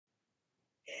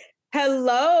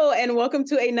Hello, and welcome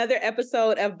to another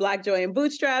episode of Black Joy and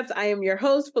Bootstraps. I am your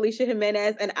host, Felicia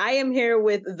Jimenez, and I am here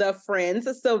with the friends,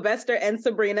 Sylvester and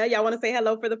Sabrina. Y'all want to say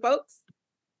hello for the folks?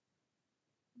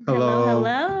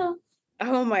 Hello.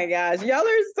 Oh my gosh, y'all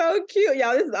are so cute.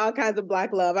 Y'all, this is all kinds of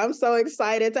Black love. I'm so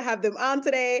excited to have them on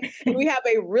today. And we have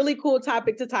a really cool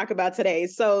topic to talk about today.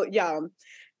 So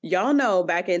y'all know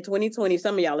back in 2020,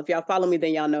 some of y'all, if y'all follow me,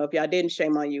 then y'all know. If y'all didn't,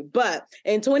 shame on you. But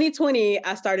in 2020,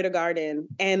 I started a garden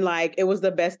and it was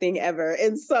the best thing ever.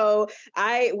 And so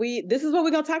this is what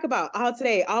we're going to talk about all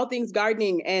today, all things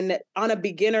gardening and on a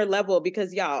beginner level,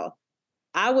 because y'all,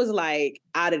 I was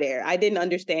out of there. I didn't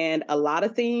understand a lot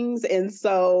of things. And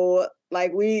so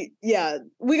we're going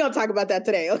to talk about that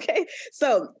today. Okay.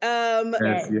 So,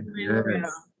 Yes.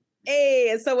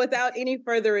 Hey, so without any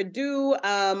further ado,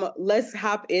 let's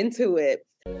hop into it.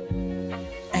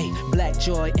 Hey, Black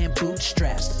Joy and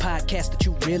Bootstraps, the podcast that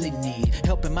you really need.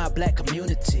 Helping my Black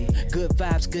community. Good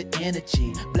vibes, good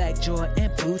energy. Black Joy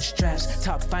and Bootstraps,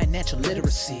 talk financial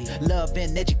literacy. Love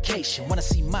and education. Want to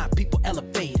see my people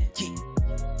elevated. Yeah.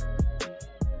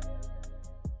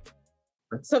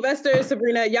 Sylvester,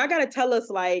 Sabrina, y'all got to tell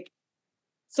us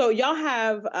so y'all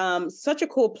have such a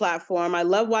cool platform. I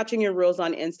love watching your reels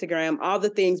on Instagram, all the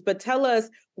things, but tell us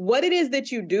what it is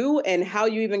that you do and how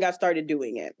you even got started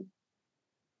doing it.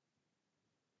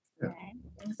 Okay.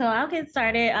 So I'll get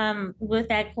started with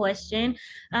that question.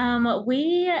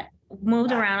 We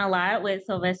moved around a lot with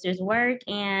Sylvester's work,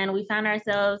 and we found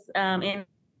ourselves in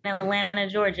Atlanta,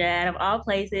 Georgia. Out of all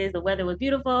places, the weather was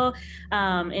beautiful,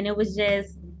 and it was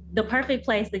just the perfect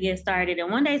place to get started.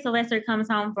 And one day Sylvester comes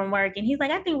home from work and he's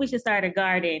like, I think we should start a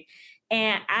garden.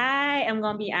 And I am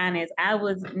going to be honest, I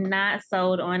was not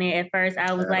sold on it at first.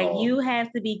 I was like, you have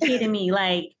to be kidding me.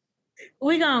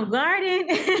 We going to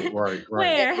garden? Right.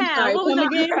 Where? How? What we going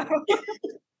to do?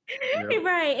 Yep.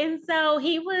 Right. And so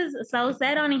he was so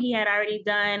set on it. He had already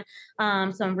done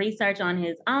some research on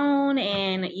his own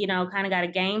and, kind of got a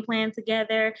game plan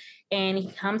together. And he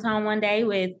comes home one day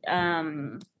with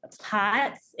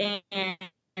pots and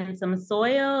some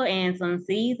soil and some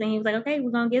seeds. And he was like, okay,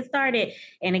 we're going to get started.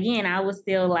 And again, I was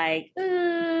still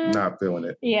not feeling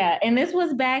it. Yeah. And this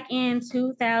was back in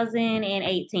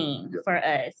 2018 for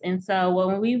us. And so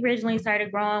when we originally started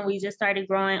growing, we just started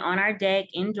growing on our deck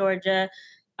in Georgia.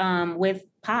 With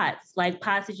pots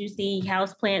that you see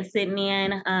house plants sitting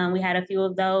in. We had a few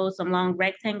of those, some long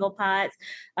rectangle pots.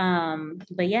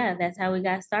 But yeah, that's how we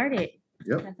got started.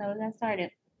 Yep. That's how we got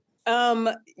started.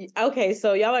 Okay,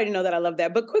 so y'all already know that I love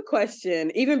that. But quick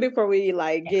question, even before we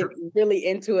get really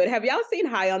into it, have y'all seen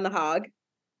High on the Hog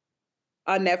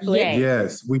on Netflix?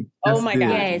 Yes, we. Oh my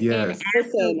God! Yes, and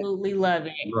absolutely love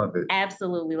it. Love it.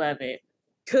 Absolutely love it.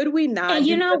 Could we not? And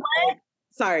you know what?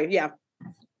 Sorry, yeah.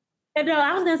 No,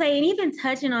 I was gonna say, and even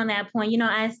touching on that point,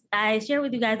 I shared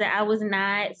with you guys that I was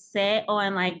not set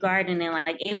on gardening.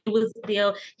 It was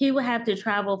still, he would have to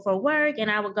travel for work and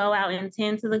I would go out and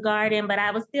tend to the garden, but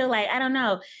I was still I don't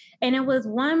know. And it was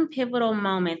one pivotal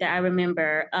moment that I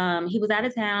remember. He was out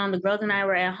of town, the girls and I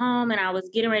were at home, and I was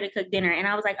getting ready to cook dinner. And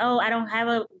I was like, oh, I don't have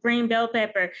a green bell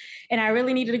pepper. And I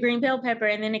really needed a green bell pepper.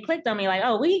 And then it clicked on me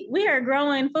oh, we are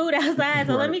growing food outside.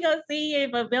 So let me go see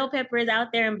if a bell pepper is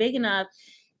out there and big enough.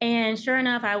 And sure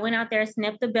enough, I went out there,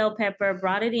 snipped the bell pepper,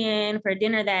 brought it in for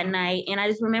dinner that night. And I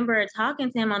just remember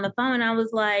talking to him on the phone. I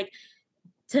was like,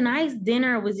 tonight's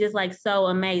dinner was just so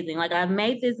amazing. I've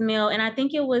made this meal, and I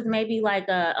think it was maybe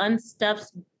a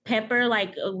unstuffed pepper,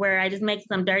 where I just make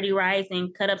some dirty rice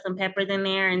and cut up some peppers in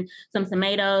there and some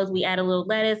tomatoes. We add a little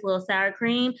lettuce, a little sour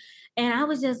cream. And I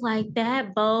was just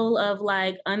that bowl of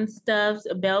unstuffed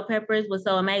bell peppers was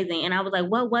so amazing. And I was like,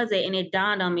 what was it? And it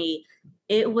dawned on me.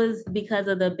 It was because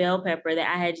of the bell pepper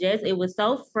that I had it was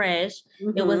so fresh.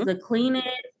 Mm-hmm. It was the cleanest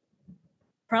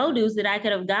produce that I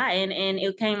could have gotten, and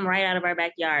it came right out of our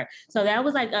backyard. So that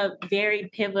was a very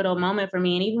pivotal moment for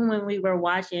me. And even when we were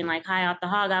watching High Off the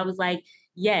Hog, I was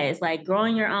yes,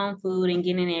 growing your own food and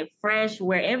getting it fresh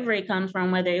wherever it comes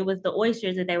from, whether it was the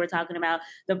oysters that they were talking about,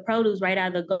 the produce right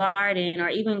out of the garden, or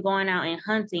even going out and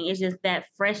hunting. It's just that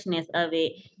freshness of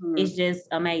it is just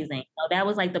amazing. So that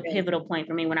was the pivotal point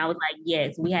for me when I was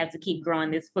yes, we have to keep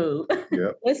growing this food.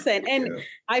 Yeah. Listen, and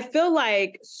I feel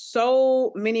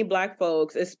so many Black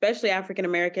folks, especially African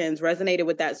Americans, resonated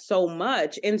with that so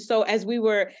much. And so as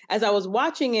I was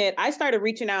watching it, I started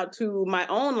reaching out to my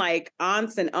own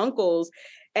aunts and uncles.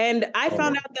 And I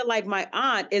found out that my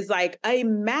aunt is a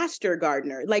master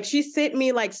gardener. She sent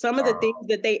me some of the things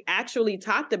that they actually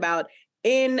talked about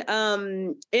in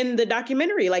the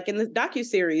documentary, in the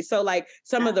docuseries. So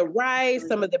some of the rice,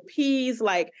 some of the peas,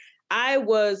 I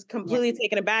was completely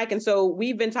taken aback. And so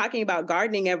we've been talking about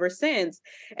gardening ever since.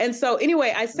 And so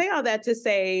anyway, I say all that to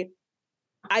say,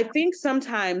 I think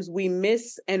sometimes we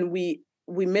miss and we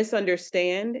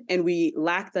misunderstand and we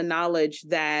lack the knowledge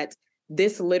that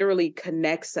this literally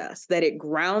connects us, that it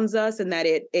grounds us, and that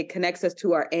it connects us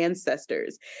to our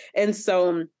ancestors. And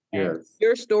so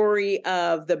your story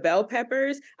of the bell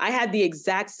peppers, I had the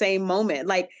exact same moment.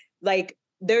 Like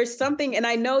there's something, and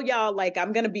I know y'all, like,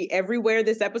 I'm going to be everywhere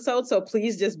this episode, so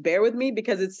please just bear with me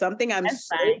because it's something I'm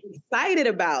so excited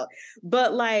about.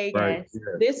 But like,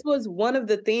 this was one of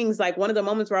the things, like one of the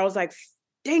moments where I was like,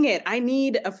 dang it, I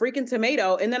need a freaking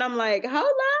tomato. And then I'm like, hold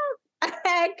on,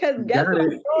 because guess what I'm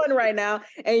growing right now?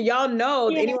 And y'all know,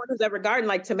 anyone who's ever gardened,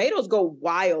 like tomatoes go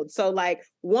wild. So like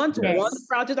one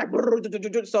sprout just like,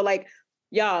 so like,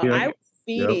 y'all, I was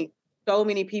feeding so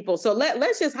many people. So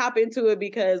let's just hop into it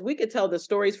because we could tell the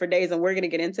stories for days and we're going to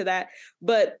get into that.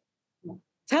 But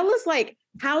tell us like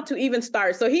how to even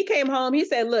start. So he came home, he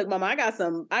said, look, Mama, I got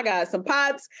some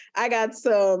pots, I got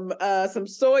some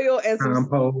soil and some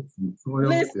compost, some soil.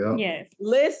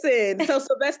 Listen. So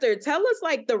Sylvester, tell us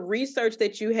like the research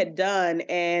that you had done.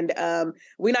 And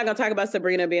we're not gonna talk about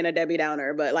Sabrina being a Debbie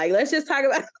Downer, but like let's just talk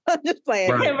about I'm just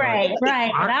playing. Right.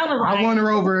 I won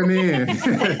her over in the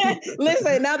end.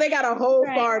 Listen, now they got a whole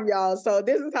farm, y'all. So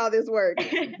this is how this works.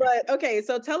 But okay,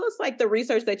 so tell us like the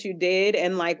research that you did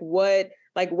and like what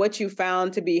you found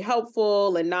to be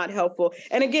helpful and not helpful.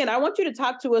 And again, I want you to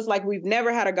talk to us like we've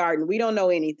never had a garden. We don't know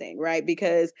anything, right?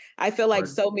 Because I feel like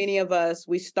so many of us,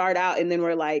 we start out and then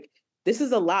we're like, this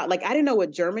is a lot. Like, I didn't know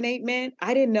what germinate meant.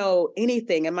 I didn't know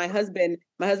anything. And my husband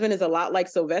is a lot like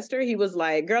Sylvester. He was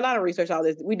like, girl, I don't research all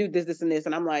this. We do this, and this.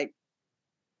 And I'm like,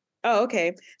 oh,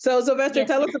 okay. So Sylvester,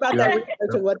 tell us about that research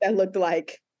and what that looked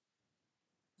like.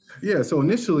 Yeah. So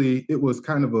initially it was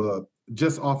kind of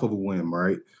just off of a whim,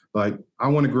 right? Like, I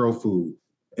want to grow food.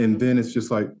 And then it's just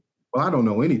like, well, I don't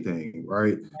know anything,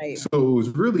 right? So it was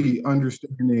really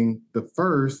understanding the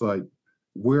first, like,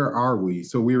 where are we?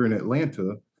 So we were in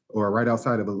Atlanta or right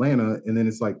outside of Atlanta. And then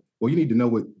it's like, well, you need to know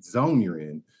what zone you're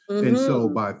in. And so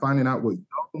by finding out what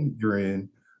zone you're in,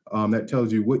 that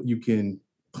tells you what you can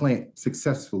plant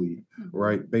successfully,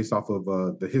 right? Based off of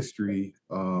the history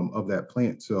of that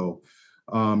plant. So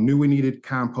knew we needed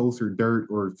compost or dirt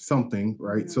or something,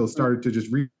 right? So started to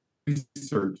just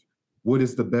research what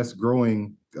is the best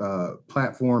growing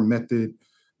platform method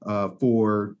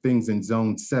for things in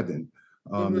zone 7,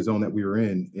 the zone that we were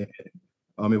in.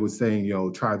 And it was saying,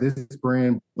 try this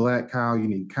brand, Black Cow, you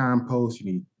need compost, you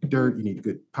need dirt, you need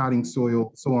good potting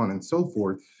soil, so on and so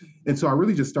forth. And so I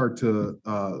really just started to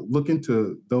look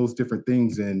into those different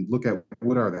things and look at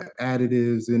what are the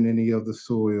additives in any of the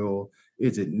soil.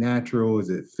 Is it natural?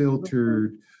 Is it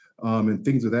filtered? And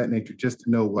things of that nature, just to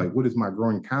know, like, what is my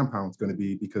growing compounds going to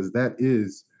be? Because that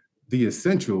is the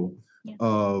essential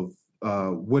of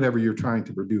whatever you're trying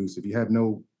to produce. If you have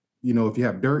if you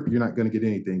have dirt, you're not going to get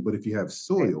anything. But if you have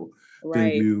soil,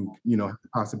 then you have the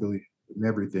possibility of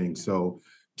everything. So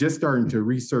just starting to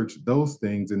research those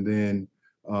things and then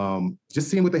just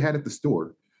seeing what they had at the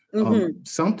store.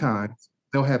 Sometimes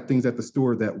they'll have things at the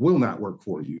store that will not work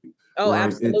for you. Oh, right?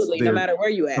 Absolutely. No matter where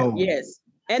you at. So, yes.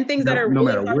 And things that are no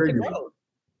really matter where you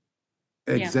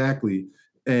are. Exactly.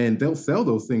 And they'll sell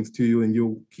those things to you and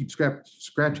you'll keep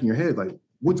scratching your head like,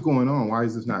 what's going on? Why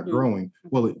is this not growing?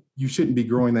 Well, you shouldn't be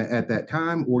growing that at that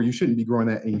time, or you shouldn't be growing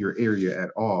that in your area at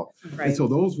all. And so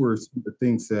those were some of the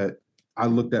things that I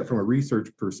looked at from a research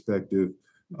perspective.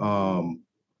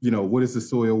 What is the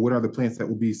soil? What are the plants that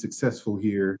will be successful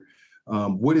here?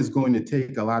 What is going to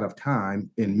take a lot of time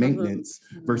in maintenance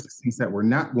versus things that were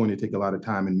not going to take a lot of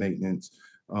time in maintenance?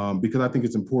 Because I think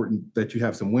it's important that you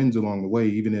have some wins along the way,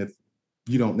 even if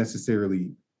you don't necessarily,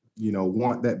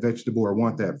 want that vegetable or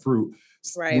want that fruit.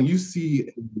 When you see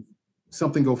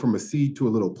something go from a seed to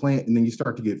a little plant and then you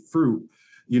start to get fruit,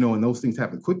 and those things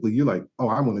happen quickly, you're like, oh,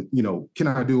 I want to, can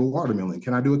I do a watermelon?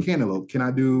 Can I do a cantaloupe? Can I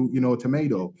do, a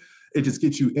tomato? It just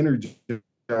gets you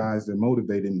energized and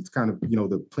motivated. And it's kind of,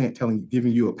 the plant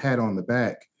giving you a pat on the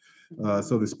back,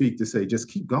 so to speak, to say, just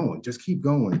keep going, just keep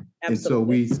going. Absolutely. And so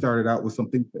we started out with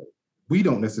something that we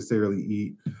don't necessarily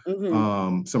eat,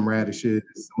 some radishes,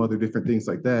 some other different things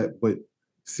like that. But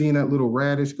seeing that little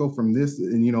radish go from this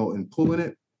and, and pulling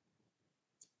it,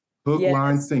 hook,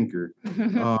 line, sinker.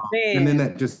 And then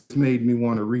that just made me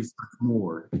want to research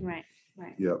more. Right.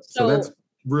 Yeah. So that's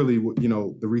really what,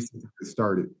 the research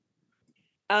started.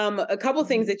 A couple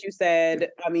things that you said,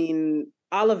 I mean,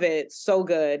 all of it, so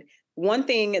good. One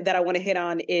thing that I want to hit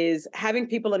on is having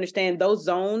people understand those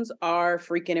zones are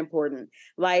freaking important.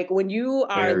 Like when you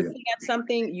are looking at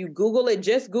something, you Google it,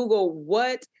 just Google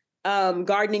what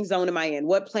gardening zone am I in?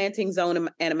 What planting zone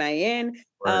am I in?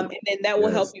 Right. And then that will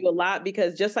help you a lot,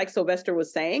 because just like Sylvester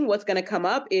was saying, what's going to come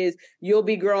up is you'll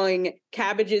be growing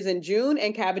cabbages in June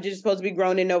and cabbages are supposed to be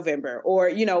grown in November, or,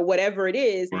 you know, whatever it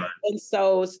is. Right.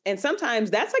 And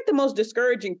sometimes that's like the most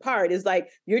discouraging part, is like,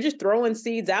 you're just throwing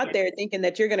seeds out there thinking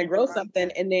that you're going to grow something.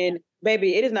 And then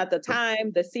baby, it is not the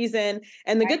time, the season.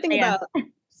 And the good thing about,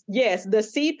 yes, the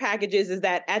seed packages is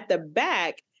that at the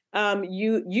back,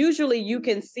 you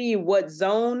can see what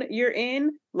zone you're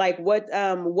in, like what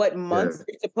months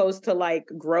you're supposed to like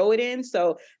grow it in.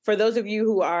 So for those of you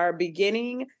who are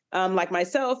beginning, like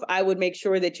myself, I would make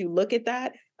sure that you look at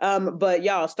that. But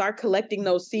y'all start collecting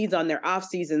those seeds on their off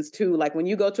seasons too. Like when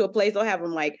you go to a place, they'll have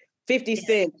them like 50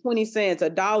 cents, 20 cents,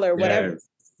 $1, whatever,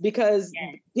 because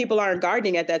people aren't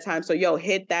gardening at that time. So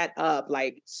hit that up,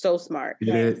 like so smart.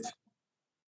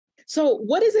 So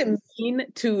what does it mean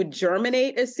to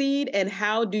germinate a seed, and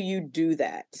how do you do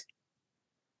that?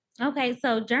 Okay,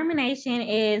 so germination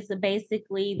is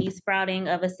basically the sprouting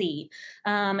of a seed.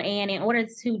 And in order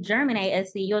to germinate a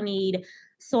seed, you'll need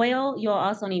soil, you'll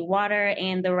also need water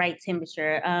and the right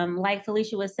temperature. Like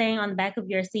Felicia was saying, on the back of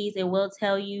your seeds, it will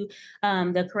tell you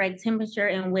the correct temperature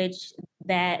in which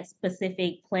that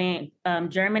specific plant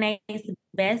germinates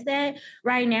best at.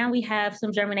 Right now, we have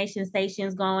some germination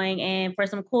stations going, and for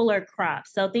some cooler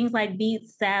crops. So things like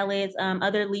beets, salads,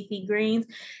 other leafy greens,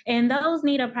 and those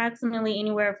need approximately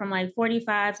anywhere from like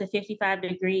 45 to 55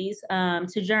 degrees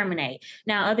to germinate.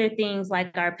 Now, other things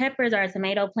like our peppers, our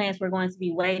tomato plants, we're going to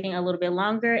be waiting a little bit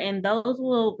longer, and those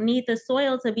will need the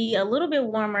soil to be a little bit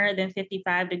warmer than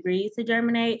 55 degrees to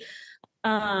germinate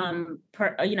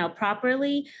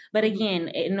properly. But again,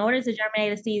 in order to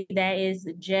germinate a seed, that is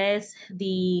just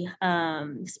the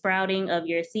sprouting of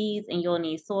your seeds, and you'll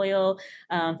need soil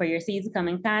for your seeds to come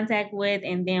in contact with,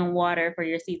 and then water for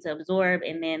your seed to absorb,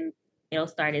 and then it'll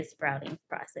start its sprouting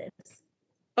process.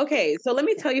 Okay, so let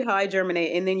me tell you how I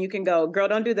germinate, and then you can go, girl,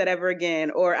 don't do that ever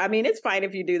again. Or, I mean, it's fine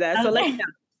if you do that. Okay. So let me know.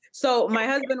 So my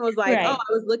husband was like, I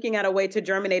was looking at a way to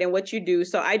germinate, and what you do.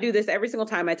 So I do this every single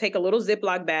time. I take a little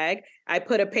Ziploc bag, I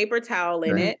put a paper towel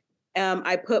in it.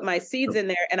 I put my seeds in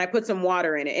there, and I put some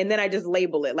water in it. And then I just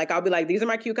label it. Like, I'll be like, these are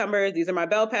my cucumbers, these are my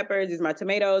bell peppers, these are my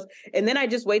tomatoes. And then I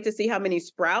just wait to see how many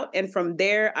sprout. And from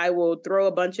there, I will throw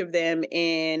a bunch of them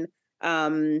in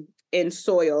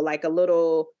soil, like a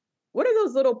little, what are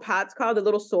those little pots called? The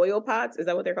little soil pots? Is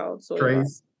that what they're called? Soil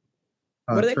pots.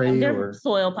 What are they called? They're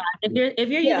soil pots. If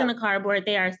you're using the cardboard,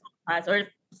 they are soil pots or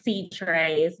seed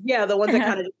trays. Yeah, the ones that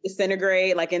kind of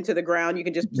disintegrate like into the ground. You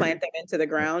can just plant them into the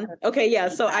ground. Okay, yeah.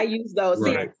 So I use those.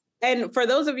 Right. See, and for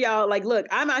those of y'all, like, look,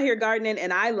 I'm out here gardening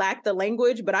and I lack the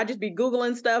language, but I just be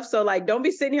Googling stuff. So like, don't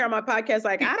be sitting here on my podcast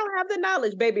like, I don't have the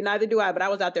knowledge, baby. Neither do I. But I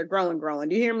was out there growing.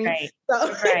 Do you hear me? Right.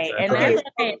 Right. And that's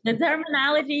okay. The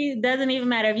terminology doesn't even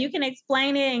matter. If you can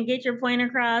explain it and get your point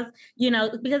across,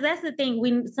 because that's the thing.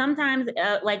 We sometimes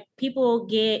like people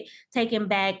get taken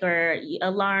back or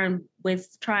alarmed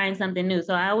with trying something new.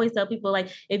 So I always tell people, like,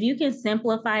 if you can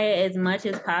simplify it as much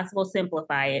as possible,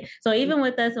 simplify it. So even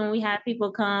with us, when we have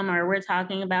people come or we're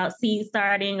talking about seed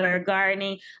starting or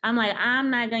gardening, I'm like, I'm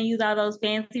not going to use all those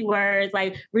fancy words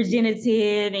like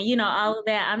regenerative and, all of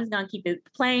that. I'm just going to keep it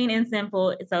plain and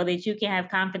simple so that you can have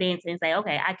confidence and say,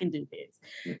 okay, I can do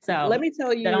this. So let me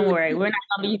tell you, don't worry. We're not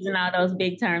going to be using all those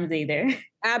big terms either.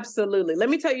 Absolutely. Let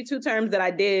me tell you 2 terms that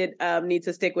I did need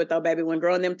to stick with, though, baby, when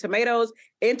growing them tomatoes: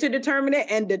 interdeterminate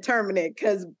and determinate.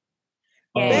 Because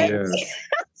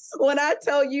when I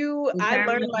tell you, I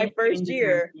learned my first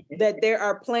year that there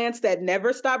are plants that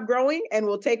never stop growing and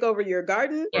will take over your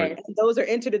garden. Yes. And those are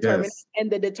interdeterminate. Yes.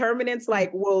 And the determinants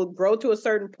like will grow to a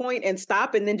certain point and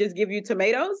stop and then just give you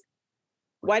tomatoes.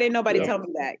 Why didn't nobody tell me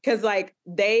that? Because like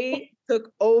they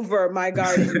took over my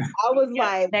garden. I was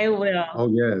like, they will.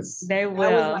 Oh yes, they will.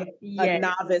 I was like a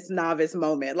novice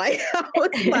moment. Like I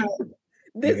was like,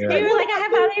 this. You were like, I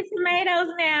have all these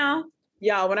tomatoes now.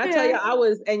 Y'all, when I tell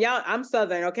y'all y'all, I'm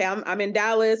Southern. Okay, I'm in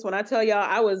Dallas. When I tell y'all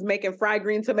I was making fried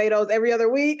green tomatoes every other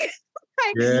week.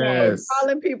 I was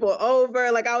calling people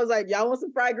over. Like I was like, y'all want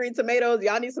some fried green tomatoes?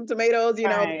 Y'all need some tomatoes?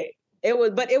 Right. It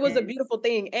was a beautiful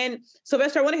thing. And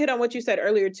Sylvester, I want to hit on what you said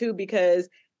earlier too, because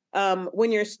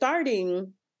when you're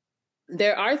starting,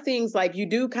 there are things like you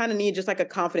do kind of need just like a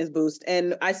confidence boost.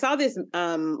 And I saw this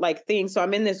like thing. So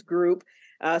I'm in this group.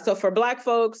 So for Black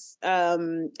folks,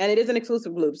 and it is an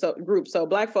exclusive group. So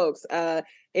Black folks,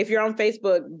 if you're on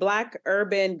Facebook, Black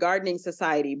Urban Gardening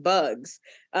Society, Bugs,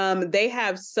 they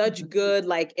have such good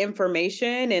like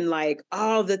information and like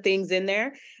all the things in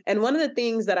there. And one of the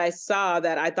things that I saw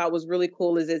that I thought was really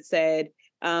cool is it said,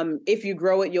 if you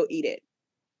grow it, you'll eat it.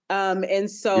 And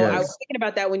so I was thinking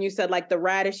about that when you said like the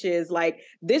radishes, like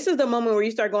this is the moment where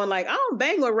you start going like, I don't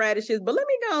bang with radishes, but let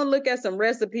me go and look at some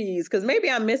recipes because maybe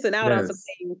I'm missing out on some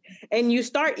things. And you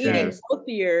start eating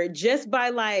healthier just by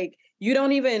like, you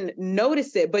don't even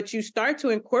notice it, but you start to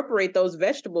incorporate those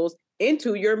vegetables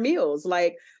into your meals.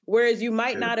 Like, whereas you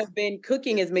might not have been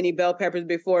cooking as many bell peppers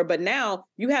before, but now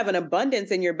you have an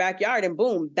abundance in your backyard and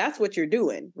boom, that's what you're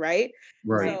doing, right?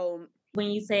 Right. So when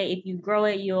you say if you grow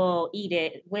it, you'll eat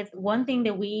it. With one thing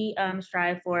that we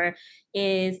strive for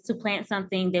is to plant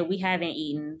something that we haven't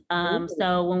eaten.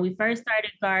 So when we first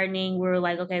started gardening, we were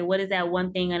like, okay, what is that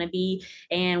one thing going to be?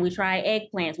 And we tried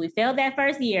eggplants. We failed that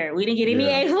first year. We didn't get any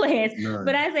eggplants. None.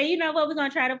 But I said, you know what? We're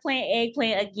going to try to plant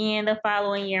eggplant again the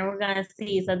following year. And we're going to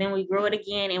see. So then we grew it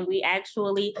again and we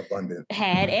actually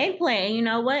had eggplant. And you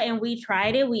know what? And we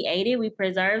tried it. We ate it. We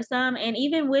preserved some. And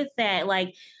even with that,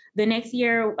 like, the next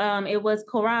year, it was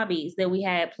kohlrabies that we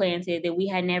had planted that we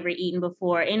had never eaten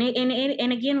before. And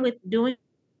again, with doing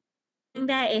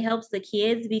that, it helps the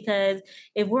kids because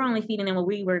if we're only feeding them what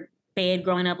we were fed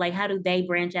growing up, like how do they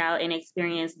branch out and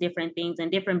experience different things and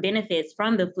different benefits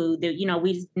from the food that, you know,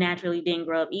 we just naturally didn't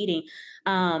grow up eating.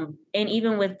 And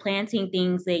even with planting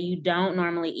things that you don't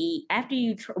normally eat, after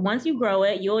you, once you grow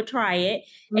it, you'll try it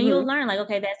and you'll learn like,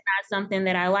 okay, that's not something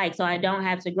that I like. So I don't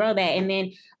have to grow that. And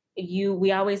then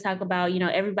we always talk about, you know,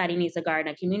 everybody needs a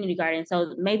garden, a community garden.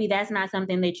 So maybe that's not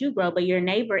something that you grow, but your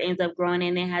neighbor ends up growing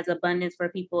and it has abundance for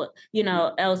people, you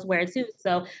know, elsewhere too.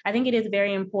 So I think it is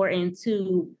very important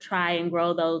to try and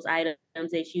grow those items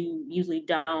that you usually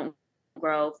don't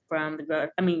grow from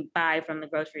buy from the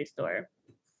grocery store.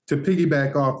 To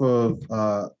piggyback off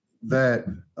of that,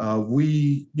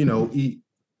 we, you know, eat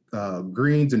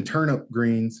greens and turnip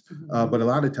greens, but a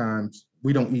lot of times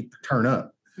we don't eat the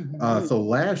turnip. So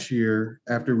last year,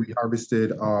 after we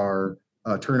harvested our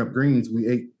turnip greens, we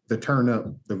ate the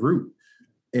turnip, the root.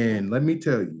 And let me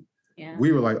tell you,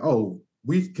 we were like, oh,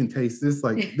 we can taste this.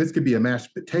 Like this could be a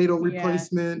mashed potato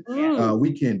replacement.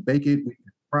 We can bake it, we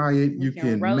can fry it, you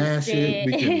can mash it,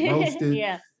 we can roast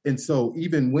it. And so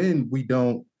even when we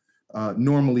don't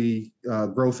normally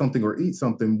grow something or eat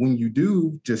something, when you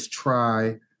do just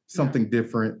try something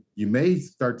different, you may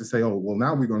start to say, oh, well,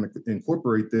 now we're going to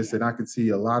incorporate this. And I could see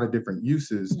a lot of different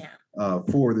uses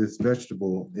for this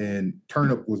vegetable. And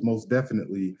turnip was most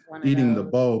definitely, eating the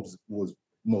bulbs was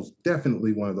most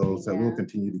definitely one of those that we'll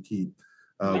continue to keep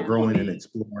growing and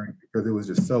exploring because it was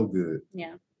just so good.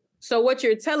 Yeah. So what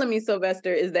you're telling me,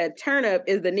 Sylvester, is that turnip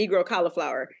is the Negro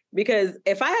cauliflower. Because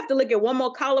if I have to look at one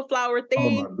more cauliflower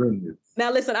thing, oh my goodness.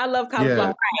 Now listen, I love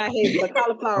cauliflower. I hate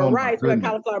cauliflower rice. We got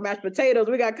cauliflower mashed potatoes.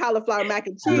 We got cauliflower mac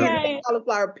and cheese. We got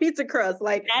cauliflower pizza crust.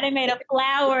 Like now they made a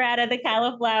flour out of the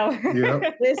cauliflower.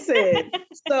 Listen,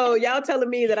 so y'all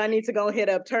telling me that I need to go hit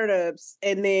up turnips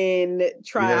and then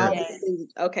try out.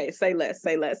 Okay, say less.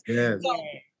 Yes. So,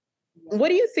 what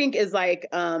do you think is like,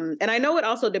 and I know it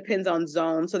also depends on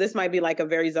zone, so this might be like a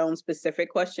very zone specific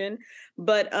question,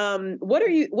 but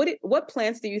what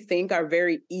plants do you think are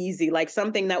very easy, like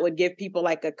something that would give people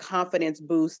like a confidence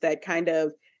boost that kind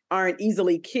of aren't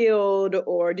easily killed,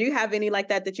 or do you have any like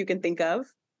that you can think of?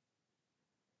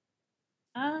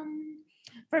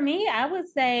 For me, I would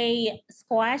say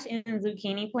squash and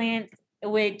zucchini plants,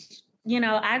 which, you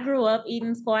know, I grew up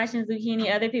eating squash and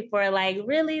zucchini. Other people are like,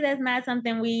 really? That's not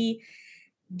something we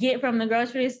get from the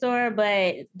grocery store,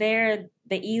 but they're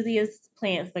the easiest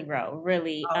plants to grow,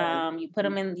 really. You put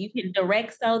them in, you can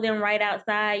direct sow them right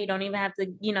outside. You don't even have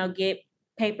to, you know, get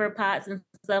paper pots and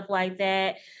stuff like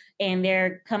that. And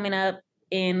they're coming up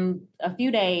in a few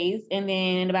days, and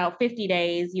then in about 50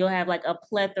 days, you'll have like a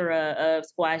plethora of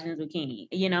squash and zucchini,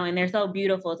 you know, and they're so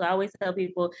beautiful. So I always tell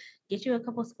people, get you a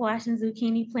couple squash and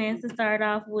zucchini plants to start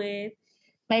off with.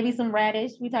 Maybe some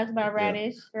radish. We talked about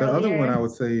radish earlier. The other one I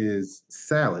would say is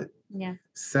salad. Yeah.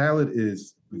 Salad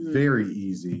is very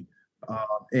easy.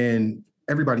 And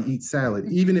everybody eats salad.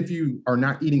 Even if you are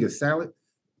not eating a salad,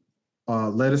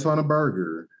 lettuce on a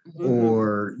burger,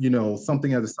 or, you know,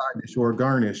 something as a side dish or a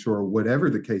garnish or whatever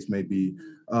the case may be.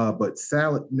 But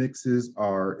salad mixes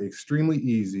are extremely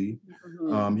easy.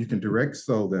 You can direct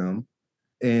sow them,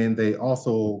 and they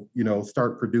also, you know,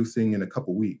 start producing in a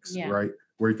couple weeks, right?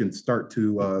 Where you can start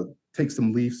to take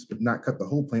some leaves, but not cut the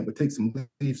whole plant, but take some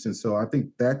leaves. And so I think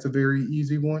that's a very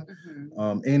easy one.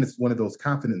 And it's one of those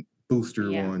confident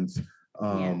booster ones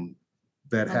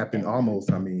that happen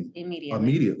almost,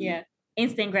 immediately. Yeah.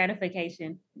 Instant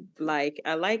gratification. Like,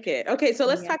 I like it. Okay, so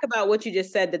let's talk about what you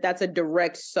just said, that's a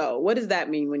direct sow. What does that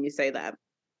mean when you say that?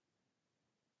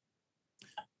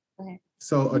 Okay.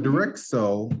 So a direct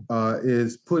sow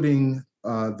is putting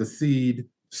the seed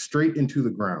straight into the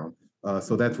ground.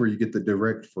 So that's where you get the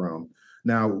direct from.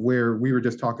 Now, where we were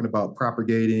just talking about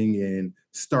propagating and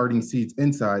starting seeds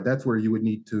inside, that's where you would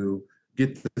need to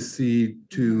get the seed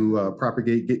to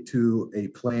propagate, get to a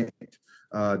plant,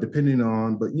 depending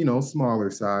on, but smaller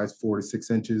size, 4 to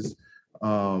 6 inches,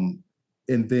 and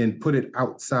then put it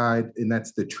outside, and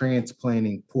that's the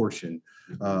transplanting portion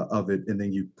of it, and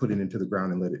then you put it into the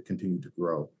ground and let it continue to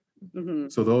grow. Mm-hmm.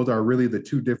 So those are really the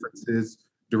two differences.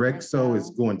 Direct sow is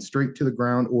going straight to the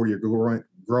ground, or you're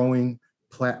growing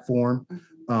platform,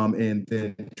 and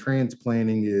then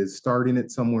transplanting is starting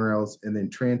it somewhere else and then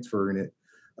transferring it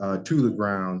to the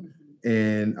ground.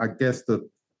 And I guess the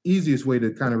easiest way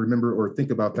to kind of remember or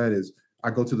think about that is I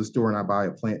go to the store and I buy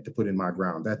a plant to put in my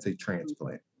ground. That's a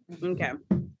transplant. Okay.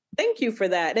 Thank you for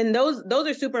that. And those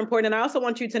are super important. And I also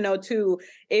want you to know too,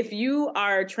 if you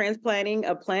are transplanting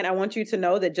a plant, I want you to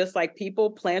know that just like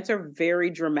people, plants are very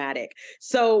dramatic.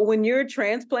 So when you're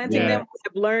transplanting them, what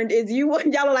I've learned is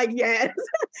y'all are like, yes.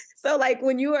 So like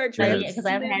when you are transplanting, because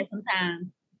I've had some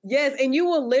time. Yes, and you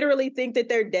will literally think that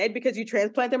they're dead because you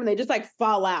transplant them and they just like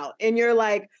fall out. And you're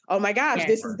like, oh my gosh,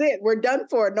 this is it. We're done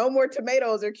for. No more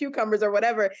tomatoes or cucumbers or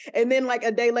whatever. And then like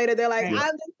a day later, they're like, I'm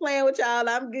just playing with y'all.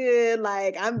 I'm good.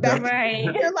 Like, I'm back. Right.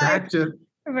 You're like,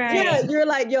 yeah, you're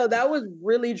like, yo, that was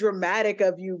really dramatic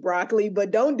of you, broccoli,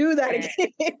 but don't do that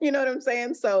again. You know what I'm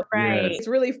saying? So it's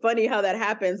really funny how that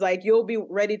happens. Like you'll be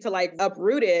ready to like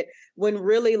uproot it when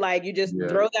really like you just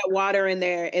throw that water in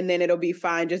there and then it'll be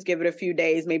fine. Just give it a few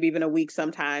days, maybe even a week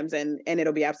sometimes, and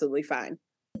it'll be absolutely fine.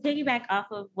 To piggyback off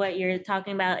of what you're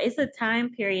talking about, it's a time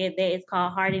period that is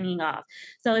called hardening off.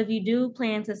 So if you do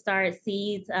plan to start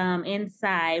seeds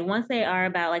inside, once they are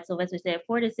about, like Sylvester said,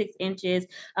 4 to 6 inches,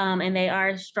 and they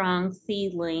are strong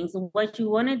seedlings, what you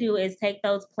want to do is take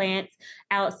those plants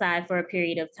outside for a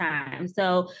period of time.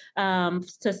 So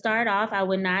to start off, I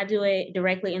would not do it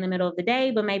directly in the middle of the day,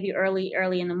 but maybe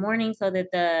early in the morning so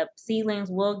that the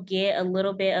seedlings will get a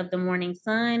little bit of the morning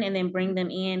sun, and then bring them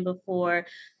in before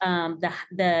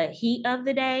the heat of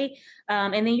the day.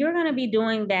 And then you're going to be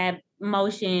doing that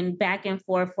motion back and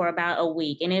forth for about a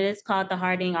week. And it is called the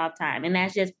hardening off time. And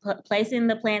that's just placing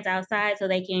the plants outside so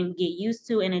they can get used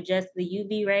to and adjust the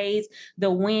UV rays, the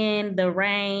wind, the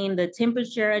rain, the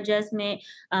temperature adjustment.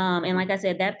 And like I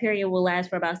said, that period will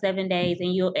last for about 7 days.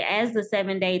 And as the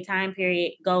 7-day time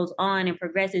period goes on and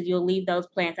progresses, you'll leave those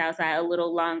plants outside a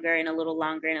little longer and a little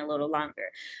longer and a little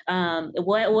longer.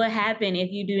 What will happen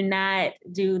if you do not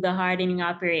do the hardening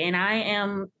off period? And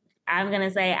I'm going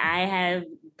to say I have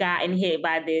gotten hit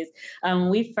by this. When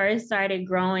we first started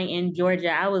growing in Georgia,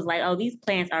 I was like, oh, these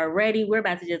plants are ready. We're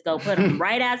about to just go put them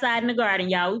right outside in the garden,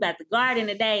 y'all. We about to garden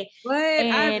today. What?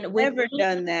 And I've never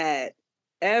done that.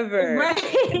 Ever. Right.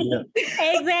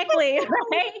 Exactly.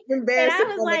 Right. And I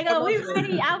was like, oh, we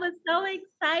ready. I was so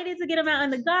excited to get them out in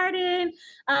the garden.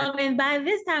 And by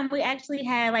this time we actually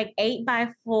had like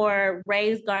 8x4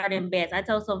 raised garden beds. I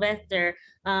told Sylvester,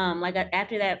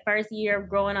 after that first year of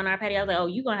growing on our patio, I was like, oh,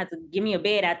 you're gonna have to give me a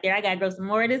bed out there. I gotta grow some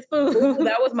more of this food. Ooh,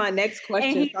 that was my next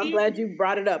question. So I'm glad you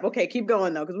brought it up. Okay, keep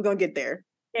going though, because we're gonna get there.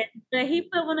 So he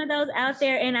put one of those out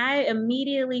there, and I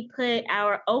immediately put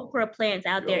our okra plants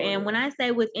out there. And when I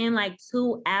say within like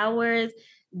 2 hours,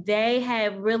 they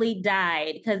have really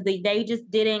died because they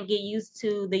just didn't get used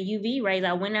to the UV rays.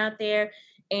 I went out there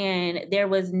and there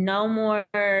was no more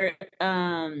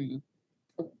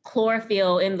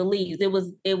chlorophyll in the leaves. It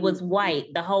was white.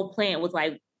 The whole plant was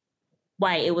like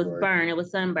white. It was burned. It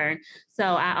was sunburned. So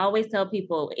I always tell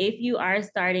people, if you are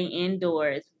starting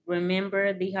indoors,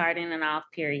 remember the hardening off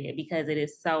period, because it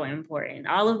is so important.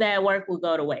 All of that work will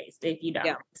go to waste if you don't.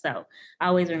 Yeah. So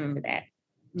always remember that.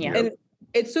 Yeah. And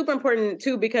it's super important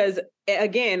too, because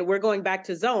again, we're going back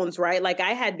to zones, right? Like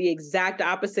I had the exact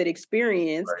opposite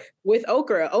experience with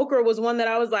okra. Okra was one that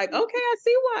I was like, okay, I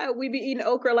see why we be eating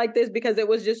okra like this, because it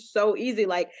was just so easy.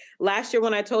 Like last year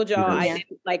when I told y'all,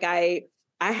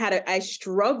 I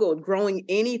struggled growing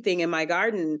anything in my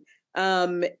garden.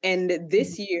 And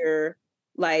this year,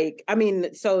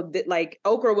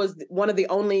 okra was one of the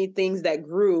only things that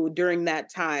grew during that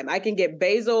time. I can get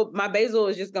basil. My basil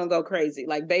is just going to go crazy.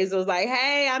 Like basil's like,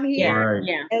 hey, I'm here. Right.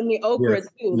 Yeah. And the okra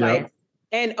too.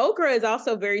 And okra is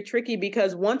also very tricky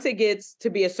because once it gets to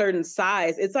be a certain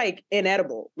size, it's like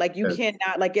inedible. Like you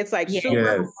cannot, like it's like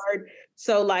super hard.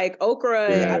 So like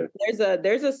okra,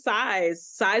 there's a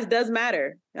size does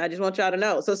matter. I just want y'all to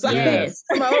know. So size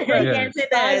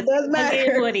does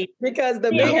matter, because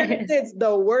the bigger it is,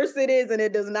 the worse it is, and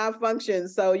it does not function.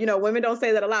 So, women don't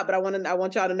say that a lot, but I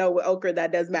want y'all to know with okra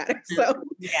that does matter. So,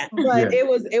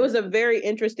 it was a very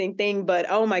interesting thing, but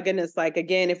oh my goodness. Like,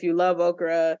 again, if you love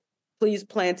okra, please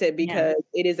plant it because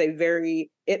it is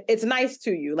it's nice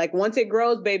to you. Like once it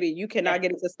grows, baby, you cannot get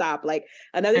it to stop. Like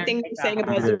another thing you're saying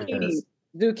about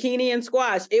zucchini and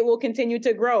squash, it will continue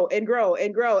to grow and grow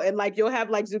and grow. And like, you'll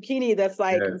have like zucchini that's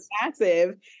like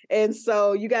massive. And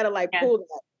so you got to like pull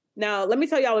that. Now, let me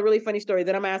tell y'all a really funny story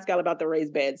that I'm gonna ask y'all about the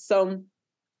raised beds. So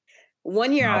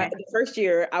one year, the first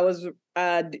year, I was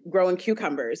growing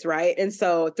cucumbers, right? And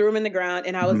so threw them in the ground,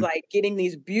 and I was like getting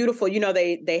these beautiful,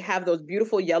 they have those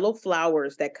beautiful yellow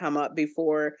flowers that come up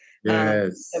before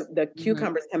the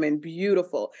cucumbers come in,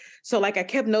 beautiful. So like I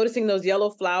kept noticing those yellow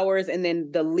flowers, and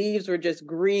then the leaves were just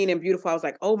green and beautiful. I was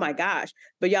like, oh my gosh.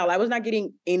 But y'all, I was not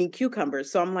getting any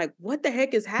cucumbers. So I'm like, what the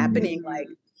heck is happening? Like,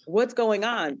 what's going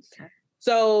on?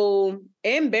 So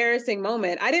embarrassing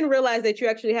moment. I didn't realize that you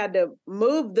actually had to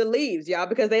move the leaves, y'all,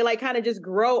 because they like kind of just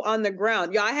grow on the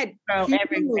ground. Y'all, I had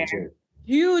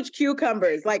huge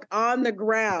cucumbers like on the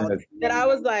ground that I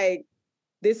was like,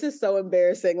 this is so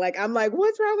embarrassing. Like, I'm like,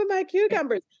 what's wrong with my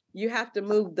cucumbers? You have to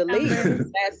move the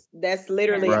leaves. That's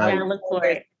literally how you look for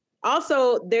it.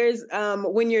 Also, there's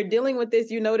when you're dealing with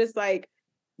this, you notice like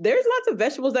there's lots of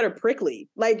vegetables that are prickly.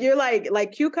 Like you're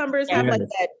like cucumbers have like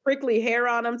that prickly hair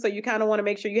on them. So you kind of want to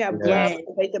make sure you have gloves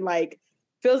so they can like,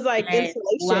 feels like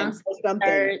insulation or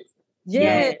something.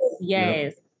 Yes.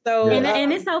 So,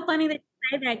 and it's so funny that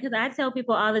you say that, because I tell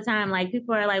people all the time, like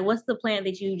people are like, what's the plant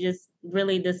that you just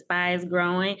really despise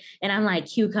growing? And I'm like,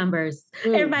 cucumbers.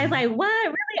 Everybody's like, what?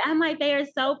 Really? I'm like, they are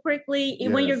so prickly.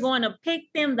 When you're going to pick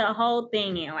them, the whole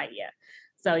thing, and like,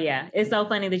 So it's so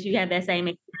funny that you have that same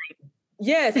experience.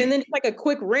 Yes, and then it's like a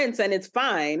quick rinse and it's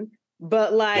fine.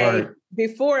 But like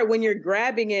before, when you're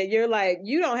grabbing it, you're like,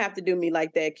 you don't have to do me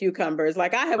like that, cucumbers.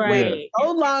 Like I have waited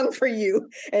so long for you,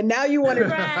 and now you want to.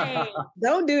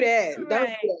 Don't do that. Don't do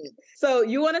that. So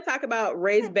you want to talk about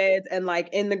raised beds and like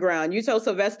in the ground. You told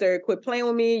Sylvester, quit playing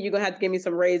with me. You're gonna have to give me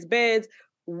some raised beds.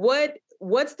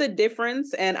 What's the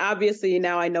difference? And obviously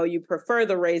now I know you prefer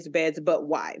the raised beds, but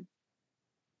why?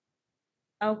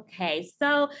 Okay,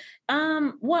 so,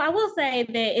 well, I will say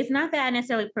that it's not that I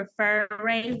necessarily prefer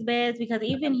raised beds, because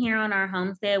even here on our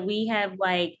homestead, we have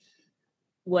like,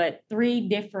 3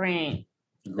 different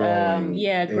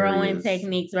growing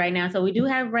techniques right now. So we do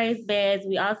have raised beds.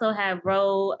 We also have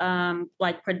row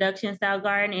like production style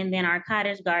garden, and then our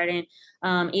cottage garden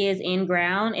is in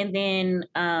ground, and then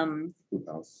hoop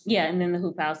house. And then the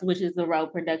hoop house, which is the row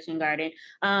production garden.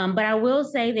 But I will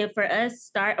say that for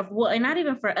us and not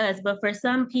even for us, but for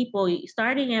some people,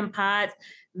 starting in pots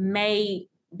may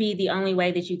be the only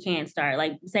way that you can start.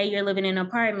 Like say you're living in an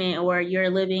apartment, or you're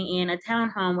living in a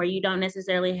townhome where you don't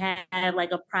necessarily have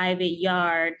like a private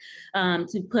yard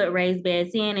to put raised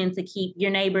beds in, and to keep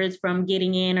your neighbors from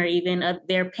getting in, or even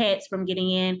their pets from getting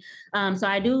in. So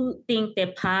I do think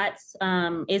that pots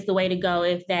is the way to go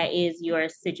if that is your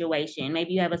situation.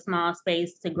 Maybe you have a small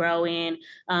space to grow in,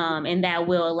 and that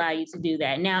will allow you to do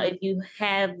that. Now, if you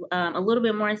have a little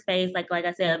bit more space, like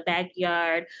I said, a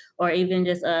backyard, or even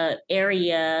just a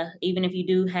area, even if you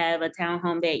do have a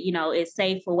townhome that, is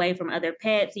safe away from other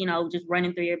pets, just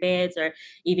running through your beds, or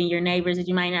even your neighbors that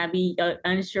you might not be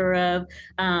unsure of,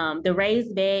 the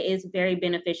raised bed is very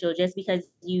beneficial, just because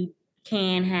you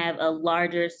can have a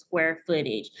larger square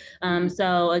footage.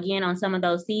 So again, on some of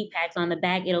those seed packs on the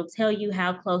back, it'll tell you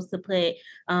how close to put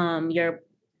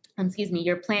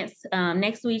your plants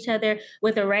next to each other.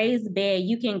 With a raised bed,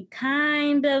 you can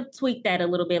kind of tweak that a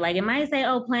little bit. Like it might say,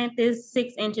 plant this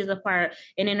 6 inches apart.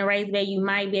 And in a raised bed, you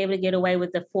might be able to get away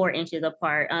with the 4 inches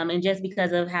apart. And just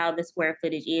because of how the square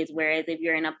footage is. Whereas if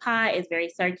you're in a pot, it's very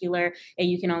circular, and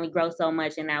you can only grow so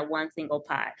much in that one single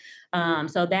pot.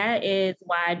 So that is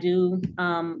why I do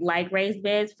like raised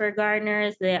beds for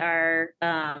gardeners that are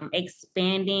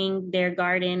expanding their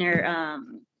garden, or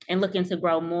and looking to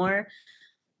grow more.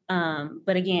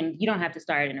 But again, you don't have to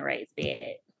start in a raised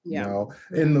bed. No.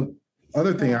 And the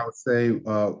other thing I would say,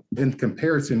 in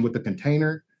comparison with the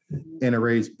container and a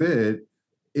raised bed,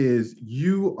 is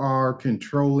you are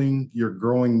controlling your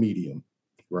growing medium,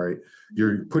 right?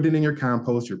 You're putting in your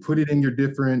compost, you're putting in your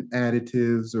different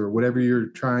additives or whatever you're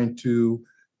trying to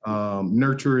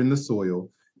nurture in the soil,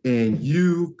 and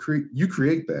you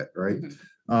create that, right?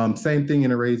 Same thing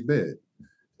in a raised bed.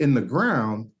 In the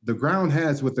ground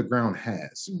has what the ground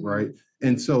has, right?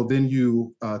 And so then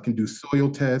you can do soil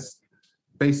tests.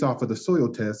 Based off of the soil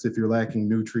tests, if you're lacking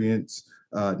nutrients,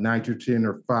 nitrogen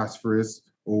or phosphorus,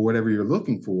 or whatever you're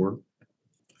looking for,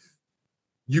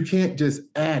 you can't just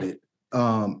add it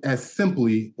as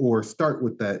simply, or start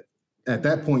with that. At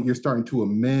that point, you're starting to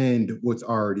amend what's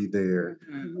already there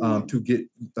to get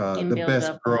the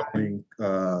best growing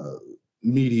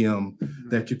medium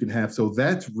that you can have. So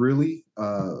that's really,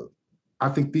 I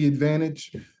think, the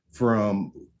advantage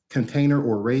from container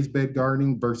or raised bed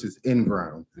gardening versus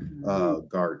in-ground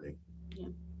gardening. Yeah.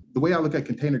 The way I look at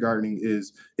container gardening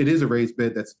is it is a raised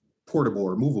bed that's portable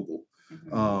or movable,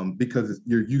 because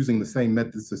you're using the same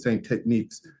methods, the same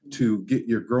techniques to get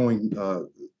your growing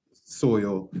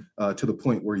soil to the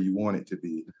point where you want it to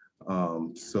be.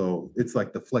 So it's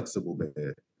like the flexible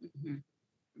bed.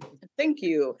 Thank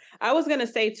you. I was going to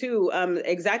say too,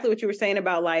 exactly what you were saying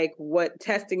about like what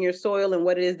testing your soil and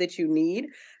what it is that you need.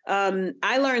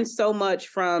 I learned so much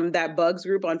from that bugs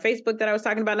group on Facebook that I was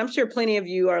talking about. And I'm sure plenty of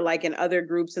you are like in other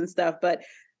groups and stuff, but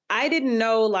I didn't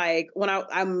know, like when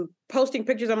I'm posting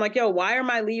pictures, I'm like, yo, why are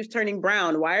my leaves turning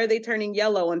brown? Why are they turning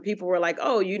yellow? And people were like,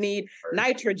 oh, you need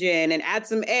nitrogen and add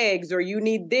some eggs, or you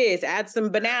need this, add some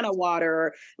banana water,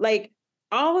 or like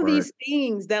all of these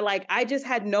things that like, I just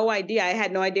had no idea. I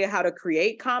had no idea how to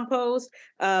create compost.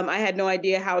 I had no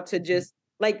idea how to just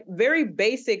like very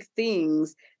basic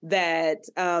things that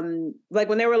like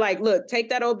when they were like, look, take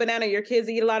that old banana, your kids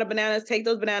eat a lot of bananas, take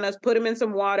those bananas, put them in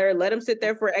some water, let them sit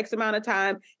there for X amount of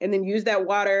time, and then use that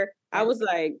water. I was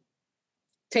like,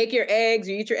 take your eggs,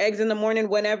 you eat your eggs in the morning,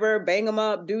 whenever, bang them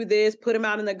up, do this, put them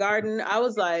out in the garden. I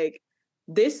was like,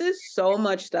 this is so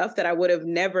much stuff that I would have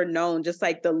never known, just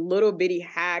like the little bitty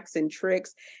hacks and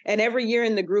tricks. And every year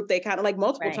in the group, they kind of like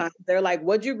multiple times, they're like,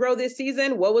 what'd you grow this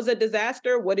season? What was a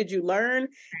disaster? What did you learn?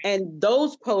 And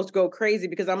those posts go crazy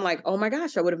because I'm like, oh my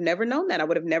gosh, I would have never known that. I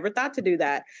would have never thought to do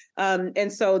that.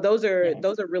 And so those are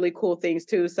really cool things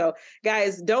too. So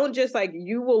guys, don't just like,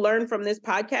 you will learn from this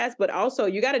podcast, but also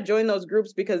you got to join those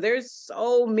groups because there's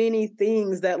so many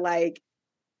things that like,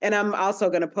 and I'm also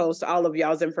going to post all of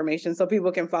y'all's information so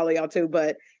people can follow y'all too.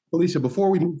 But Felicia,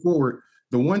 before we move forward,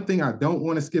 the one thing I don't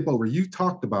want to skip over, you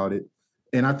talked about it,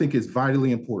 and I think it's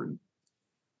vitally important.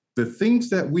 The things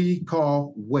that we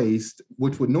call waste,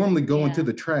 which would normally go into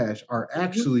the trash, are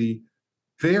actually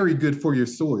very good for your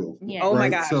soil. Yeah. Oh my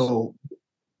gosh. So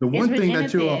the one thing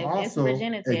that you're also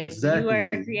exactly, you are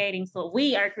creating soil.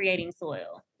 We are creating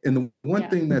soil. And the one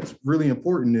thing that's really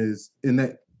important is, in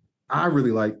that I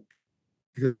really like,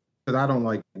 because I don't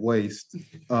like waste,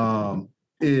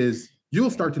 is you'll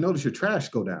start to notice your trash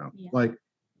go down. Yeah. Like,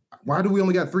 why do we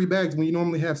only got 3 bags when you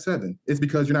normally have 7? It's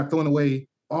because you're not throwing away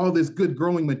all this good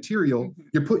growing material.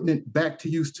 You're putting it back to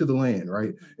use to the land,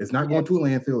 right? It's not going to a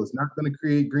landfill. It's not going to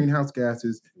create greenhouse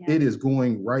gases. It is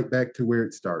going right back to where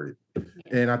it started.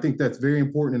 And I think that's very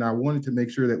important. And I wanted to make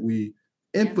sure that we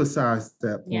emphasize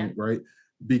that point, right?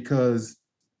 Because,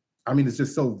 I mean, it's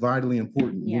just so vitally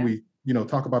important when we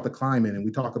talk about the climate and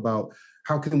we talk about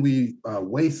how can we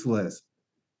waste less.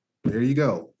 There you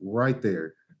go, right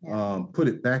there. Put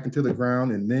it back into the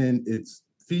ground, and then it's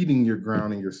feeding your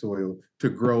ground and your soil to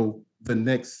grow the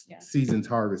next season's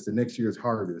harvest, the next year's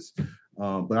harvest.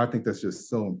 But I think that's just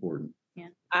so important. Yeah,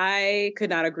 I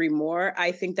could not agree more.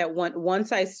 I think that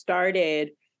once I started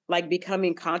like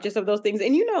becoming conscious of those things,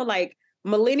 and like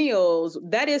millennials,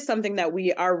 that is something that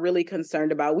we are really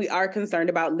concerned about. We are concerned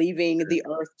about leaving the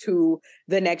earth to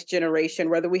the next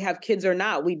generation, whether we have kids or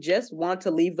not. We just want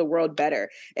to leave the world better.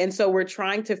 And so we're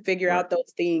trying to figure out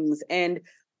those things. And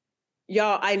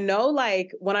y'all, I know,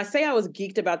 like, when I say I was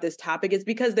geeked about this topic, it's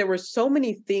because there were so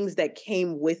many things that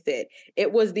came with it.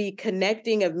 It was the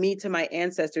connecting of me to my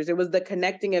ancestors. It was the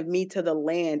connecting of me to the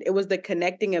land. It was the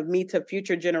connecting of me to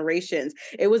future generations.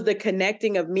 It was the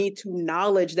connecting of me to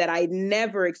knowledge that I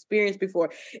never experienced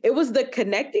before. It was the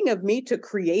connecting of me to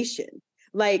creation.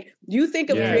 Like, you think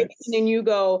of creation and you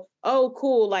go, oh,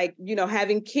 cool, like,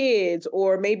 having kids,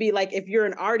 or maybe like if you're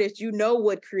an artist,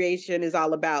 what creation is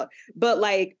all about. But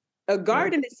like, a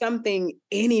garden is something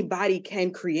anybody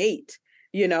can create,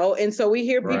 and so we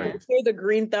hear people hear the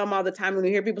green thumb all the time, and we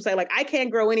hear people say, like, I can't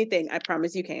grow anything. I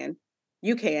promise you can.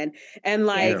 You can. And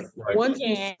like, once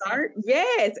you start,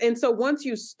 and so once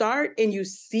you start and you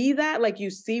see that, like, you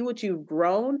see what you've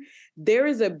grown, there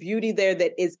is a beauty there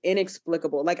that is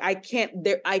inexplicable. Like, I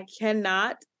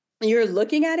cannot, you're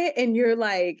looking at it and you're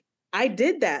like, I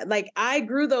did that. Like, I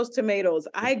grew those tomatoes.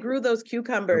 I grew those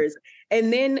cucumbers.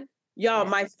 And then y'all,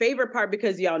 my favorite part,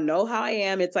 because y'all know how I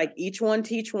am, it's like each one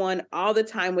teach one all the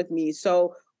time with me.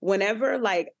 So whenever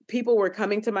like people were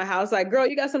coming to my house, like, girl,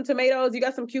 you got some tomatoes, you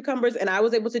got some cucumbers. And I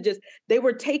was able to they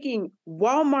were taking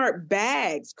Walmart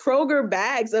bags, Kroger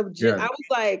bags of I was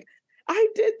like, I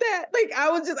did that. Like,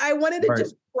 I wanted to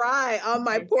just cry on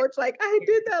my porch. Like, I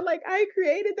did that. Like, I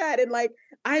created that. And like,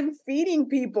 I'm feeding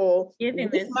people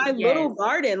with my little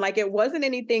garden. Like, it wasn't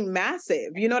anything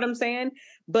massive. You know what I'm saying?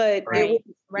 But it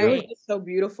was just so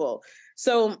beautiful.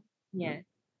 So,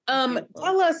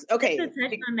 tell us, okay. Just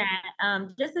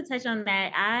to touch on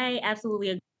that, I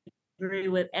absolutely agree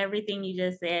with everything you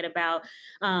just said about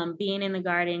being in the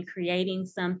garden, creating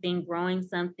something, growing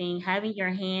something, having your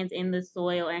hands in the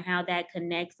soil, and how that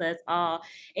connects us all.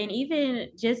 And even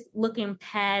just looking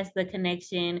past the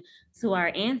connection to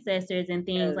our ancestors and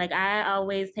things, Yes. like I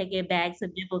always take it back to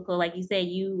biblical, like you said,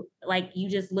 you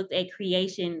just looked at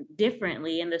creation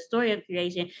differently and the story of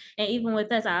creation. And even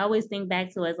with us, I always think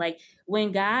back to us, like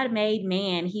when God made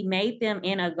man, he made them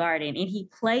in a garden, and he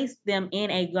placed them in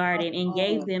a garden and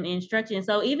gave them instruction.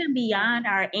 So even beyond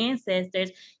our ancestors,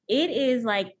 it is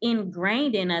like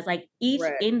ingrained in us, like each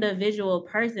Right. individual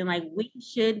person, like we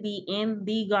should be in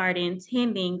the garden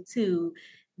tending to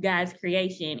God's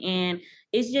creation. And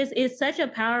it's such a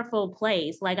powerful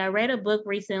place. Like I read a book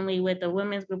recently with the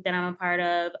women's group that I'm a part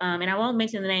of, and I won't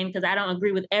mention the name because I don't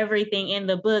agree with everything in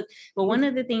the book, but one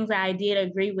of the things I did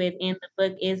agree with in the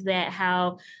book is that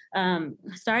how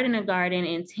starting a garden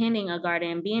and tending a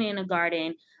garden, being in a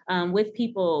garden with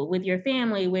people, with your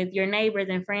family, with your neighbors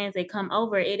and friends that come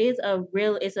over,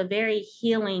 it's a very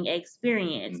healing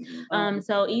experience.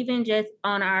 So even just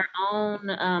on our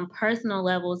own personal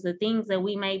levels, the things that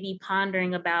we may be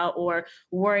pondering about or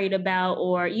worried about,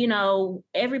 or,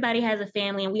 everybody has a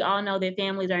family and we all know that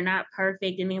families are not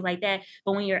perfect and things like that.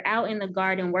 But when you're out in the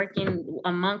garden working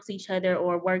amongst each other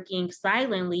or working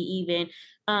silently even,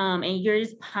 and you're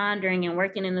just pondering and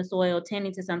working in the soil,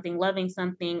 tending to something, loving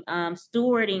something,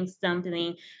 stewarding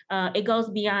something, it goes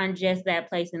beyond just that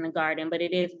place in the garden, but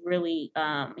it is really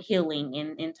healing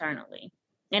internally.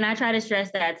 And I try to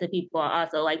stress that to people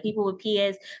also, like people with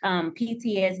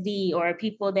PTSD, or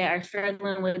people that are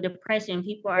struggling with depression,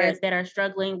 people that are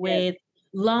struggling with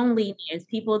loneliness,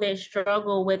 people that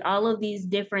struggle with all of these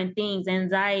different things,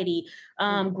 anxiety,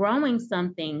 growing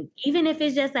something, even if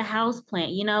it's just a house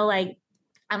plant, like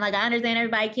I'm like, I understand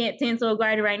everybody can't tend to a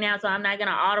garden right now, so I'm not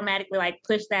gonna automatically like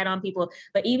push that on people.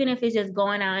 But even if it's just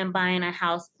going out and buying a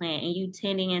house plant and you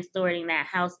tending and storing that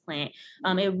house plant,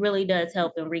 it really does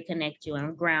help and reconnect you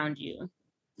and ground you.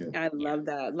 I love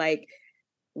that. Like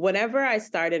whenever I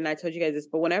started, and I told you guys this,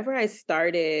 but whenever I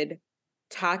started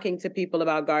talking to people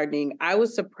about gardening, I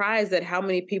was surprised at how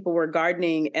many people were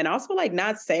gardening and also like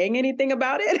not saying anything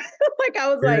about it. Like I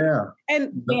was like,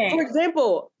 for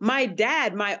example, my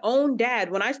own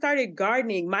dad, when I started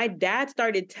gardening, my dad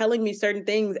started telling me certain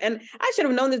things, and I should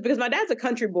have known this because my dad's a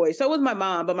country boy. So was my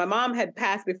mom, but my mom had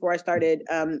passed before I started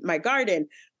my garden.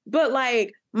 But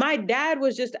like my dad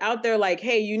was just out there like,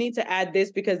 hey, you need to add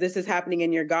this because this is happening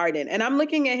in your garden. And I'm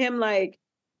looking at him like,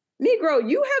 Negro,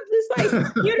 you have this like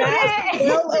vast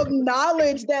well of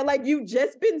knowledge that like you've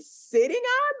just been sitting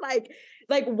on.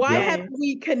 Like why haven't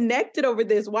we connected over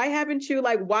this? Why haven't you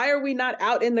why are we not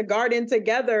out in the garden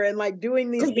together and like doing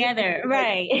these together, things?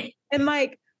 right? And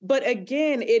like, but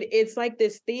again, it's like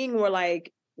this thing where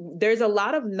like there's a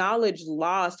lot of knowledge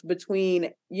lost between,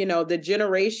 the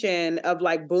generation of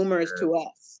like boomers to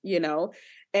us, and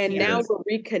now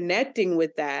we're reconnecting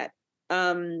with that.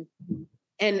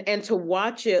 And to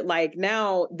watch it, like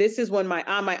now, this is when my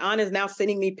aunt is now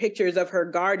sending me pictures of her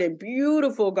garden,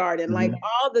 beautiful garden, like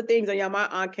all the things that my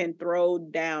aunt can throw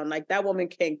down, like that woman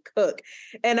can cook.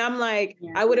 And I'm like,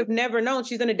 I would have never known.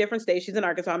 She's in a different state. She's in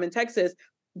Arkansas, I'm in Texas.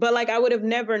 But like, I would have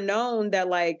never known that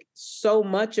like so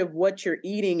much of what you're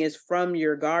eating is from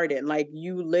your garden. Like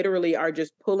you literally are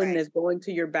just pulling this, going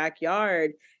to your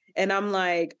backyard. And I'm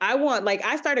like,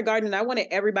 I started gardening. I wanted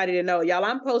everybody to know, y'all,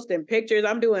 I'm posting pictures.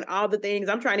 I'm doing all the things.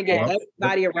 I'm trying to get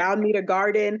everybody around me to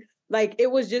garden. Like, it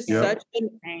was just such,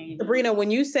 Sabrina, when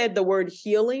you said the word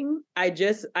healing, I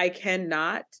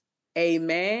cannot,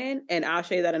 amen. And I'll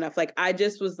say that enough. Like, I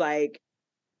just was like,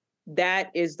 that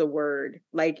is the word.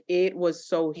 Like, it was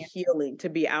so healing to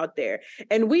be out there.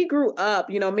 And we grew up,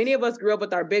 many of us grew up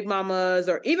with our big mamas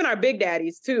or even our big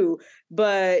daddies too.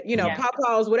 But,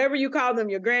 papas, whatever you call them,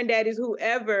 your granddaddies,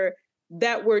 whoever,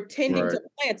 that were tending to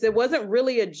plants. It wasn't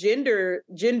really a gendered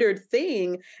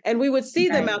thing. And we would see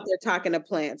them out there talking to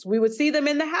plants. We would see them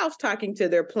in the house talking to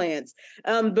their plants.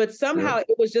 But somehow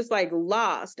it was just like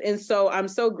lost. And so I'm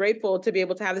so grateful to be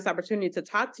able to have this opportunity to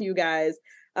talk to you guys.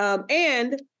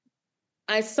 And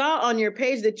I saw on your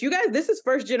page that you guys, this is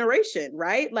first generation,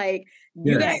 right? Like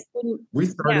you guys. We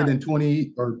started in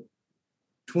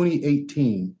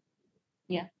 2018.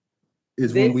 Yeah.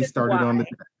 Is when we started on the.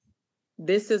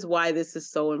 This is why this is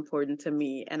so important to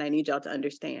me. And I need y'all to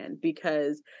understand,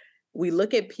 because we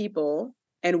look at people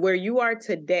and where you are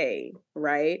today,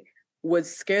 right, would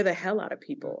scare the hell out of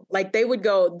people. Like they would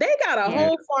go, they got a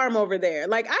whole farm over there.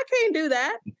 Like I can't do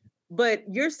that. But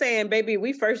you're saying, baby,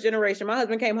 we first generation. My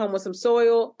husband came home with some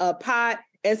soil, a pot,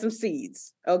 and some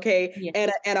seeds. Okay.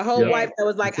 And a whole wife that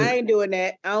was like, I ain't doing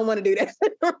that. I don't want to do that.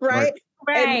 Right?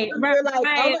 Right. You're like,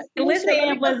 right. Oh,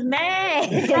 Felicia was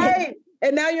mad. Right.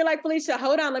 And now you're like, Felicia,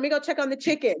 hold on, let me go check on the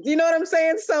chickens. You know what I'm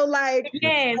saying? So like,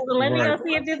 yes, so let me go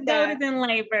see if this goat is in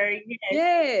labor.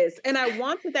 Yes. And I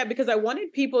wanted that because I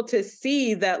wanted people to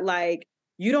see that like,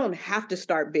 you don't have to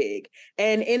start big.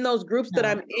 And in those groups that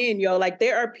I'm in, like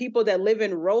there are people that live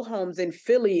in row homes in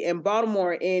Philly, in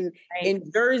Baltimore, in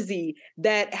Jersey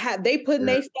that they putting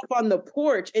their stuff on the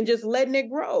porch and just letting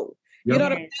it grow. You know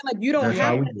what I'm saying? Like you don't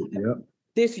have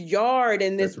this yard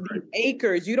and these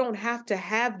acres. You don't have to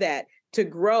have that to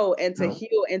grow and to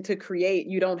heal and to create.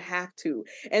 You don't have to.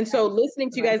 And so listening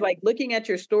to you guys, like looking at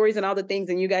your stories and all the things,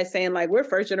 and you guys saying like, we're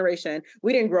first generation.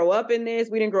 We didn't grow up in this.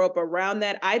 We didn't grow up around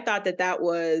that. I thought that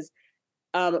was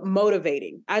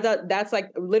motivating. I thought that's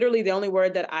like literally the only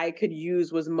word that I could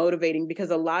use was motivating,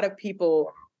 because a lot of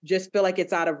people just feel like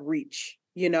it's out of reach.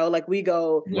 Like we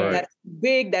go, that's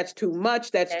big, that's too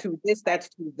much, that's too this, that's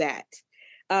too that.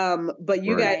 But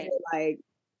you guys are like,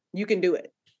 you can do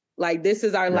it. Like this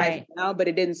is our life now, but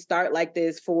it didn't start like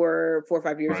this 4 or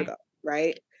 5 years ago,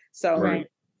 right? So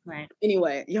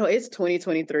anyway, it's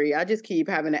 2023. I just keep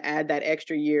having to add that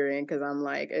extra year in because I'm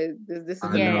like, this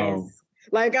is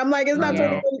like I'm like, it's not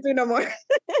 2023 no more.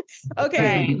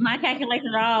 Okay, my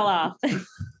calculations are all off.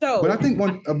 But I think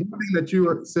one thing that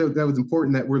you said that was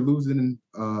important, that we're losing,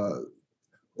 or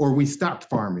we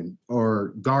stopped farming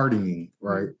or gardening,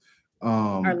 right?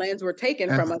 Our lands were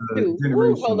taken from us too.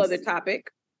 Whole other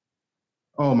topic.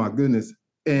 Oh my goodness.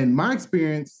 And my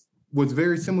experience was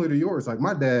very similar to yours. Like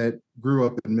my dad grew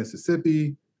up in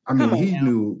Mississippi. I mean, he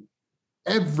knew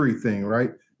everything,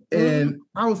 right? And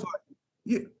I was like,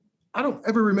 I don't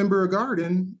ever remember a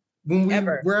garden when we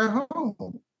were at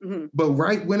home. But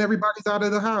right when everybody's out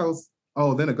of the house,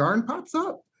 then a garden pops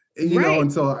up. And, you know,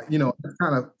 and so, it's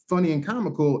kind of funny and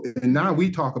comical. And now we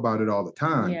talk about it all the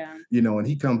time, and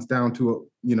he comes down to,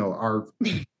 our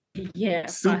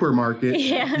supermarket,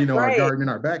 our garden in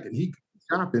our back, and he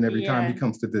shopping every time he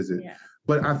comes to visit.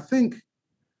 But I think,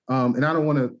 and I don't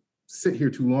want to sit here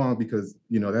too long because,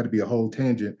 that'd be a whole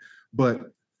tangent. But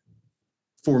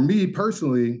for me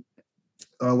personally,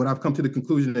 what I've come to the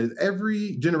conclusion is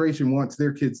every generation wants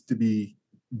their kids to be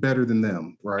better than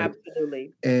them, right?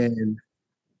 Absolutely. And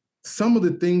some of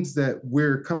the things that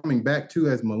we're coming back to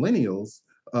as millennials,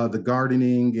 the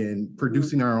gardening and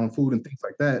producing our own food and things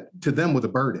like that, to them was a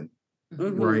burden,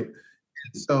 right?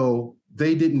 So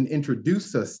they didn't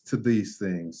introduce us to these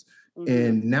things.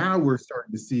 And now we're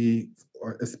starting to see,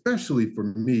 or especially for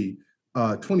me,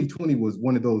 2020 was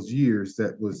one of those years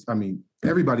that was,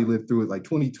 everybody lived through it.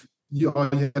 Like all you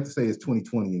have to say is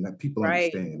 2020 and that people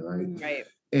understand, right? Right.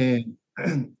 And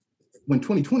when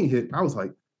 2020 hit, I was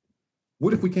like,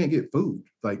 what if we can't get food?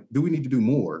 Like, do we need to do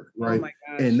more, right? Oh my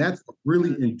gosh. And that's what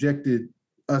really injected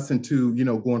us into,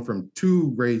 going from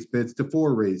 2 raised beds to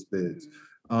 4 raised beds,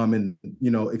 and,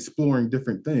 exploring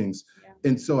different things.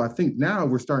 And so I think now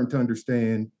we're starting to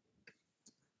understand,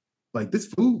 like, this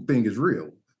food thing is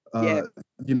real.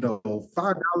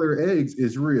 $5 eggs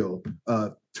is real.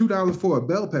 $2 for a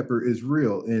bell pepper is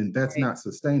real, and that's not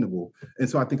sustainable. And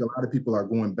so I think a lot of people are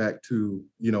going back to,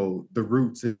 the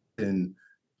roots and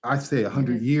I say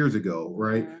 100 years ago,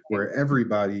 right? Where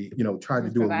everybody, tried to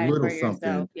do a little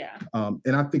something.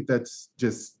 And I think that's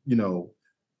just,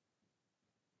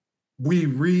 we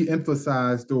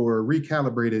re-emphasized or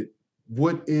recalibrated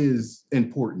what is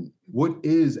important, what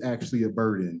is actually a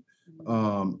burden.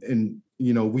 And,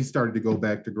 we started to go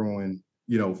back to growing,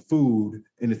 food,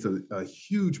 and it's a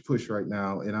huge push right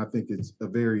now. And I think it's a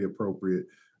very appropriate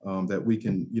that we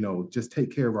can, just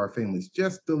take care of our families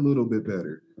just a little bit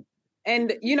better.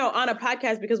 And, on a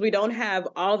podcast, because we don't have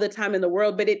all the time in the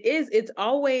world, but it's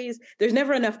always, there's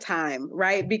never enough time,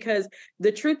 right? Because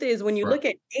the truth is, when you look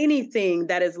at anything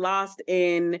that is lost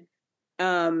in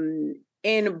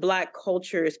Black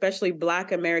culture, especially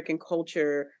Black American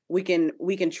culture, we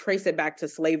can trace it back to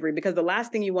slavery, because the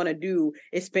last thing you want to do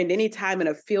is spend any time in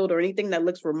a field or anything that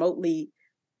looks remotely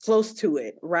close to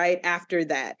it, right after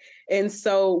that. And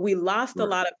so we lost a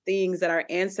lot of things that our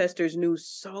ancestors knew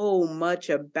so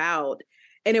much about,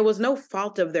 and it was no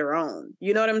fault of their own.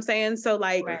 You know what I'm saying? So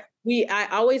like, I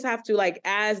always have to, like,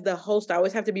 as the host, I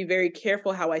always have to be very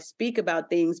careful how I speak about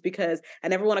things, because I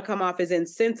never want to come off as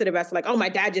insensitive as like, oh, my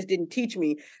dad just didn't teach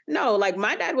me. No, like,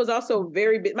 my dad was also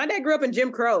my dad grew up in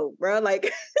Jim Crow, bro.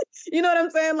 Like, you know what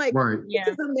I'm saying? Like, this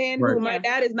is a man who, my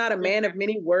dad is not a man of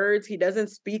many words. He doesn't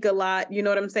speak a lot. You know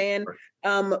what I'm saying?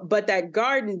 But that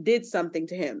garden did something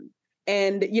to him.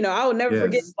 And, I will never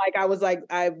forget, like, I was like,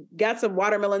 I got some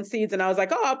watermelon seeds and I was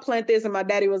like, oh, I'll plant this. And my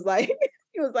daddy was like,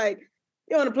 he was like,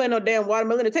 you don't want to plant no damn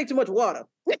watermelon. It takes too much water.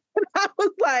 And I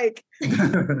was like,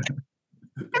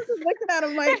 just looking at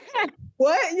him like,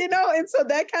 what? You know? And so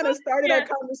that kind of started our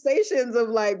conversations of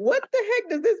like, what the heck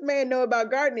does this man know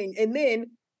about gardening? And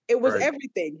then it was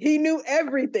everything. He knew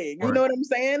everything. You know what I'm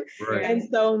saying? Right. And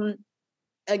so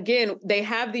again, they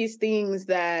have these things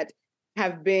that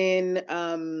have been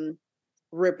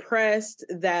repressed,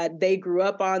 that they grew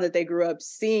up on, that they grew up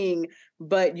seeing,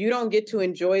 but you don't get to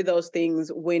enjoy those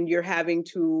things when you're having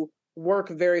to work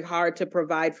very hard to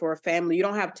provide for a family. You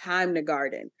don't have time to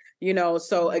garden, you know?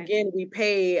 So again, we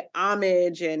pay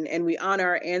homage and we honor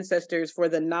our ancestors for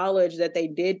the knowledge that they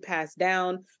did pass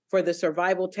down, for the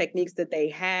survival techniques that they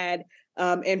had.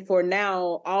 And for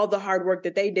now, all the hard work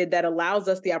that they did that allows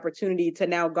us the opportunity to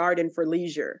now garden for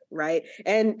leisure, right?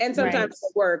 And sometimes for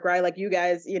work, right? Like you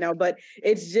guys, you know, but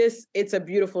it's a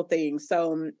beautiful thing.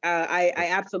 So I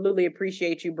absolutely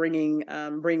appreciate you bringing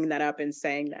that up and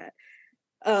saying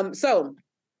that. So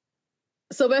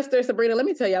Sylvester, Sabrina, let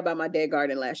me tell you about my dead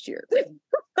garden last year.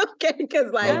 Okay,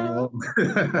 because like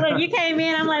when you came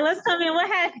in, I'm like, let's come in. What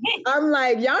happened? I'm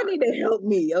like, y'all need to help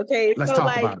me. Okay. Let's so talk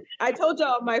like about it. I told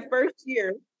y'all my first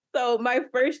year. So my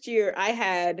first year I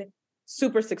had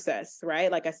super success,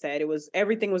 right? Like I said,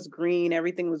 everything was green,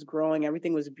 everything was growing,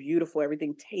 everything was beautiful,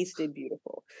 everything tasted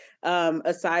beautiful.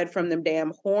 Aside from them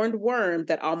damn horned worms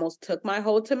that almost took my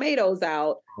whole tomatoes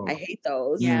out. I hate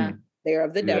those. Yeah. They're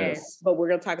of the devil. Yes. But we're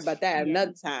gonna talk about that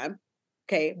another time.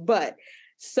 Okay. But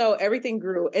so everything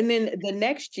grew. And then the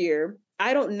next year,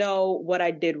 I don't know what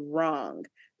I did wrong,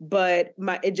 but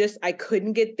I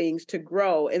couldn't get things to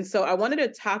grow. And so I wanted to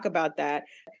talk about that.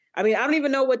 I mean, I don't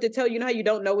even know what to tell you. You know how you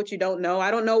don't know what you don't know? I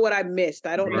don't know what I missed.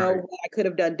 I don't know what I could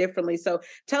have done differently. So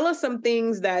tell us some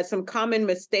things, some common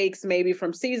mistakes, maybe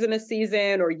from season to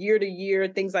season or year to year,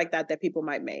 things like that people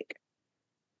might make.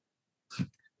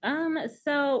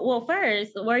 So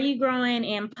first, were you growing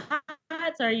in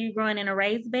pots or are you growing in a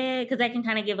raised bed? Because that can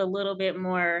kind of give a little bit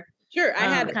more I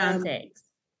had context.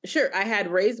 Sure, I had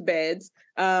raised beds.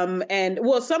 And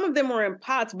some of them were in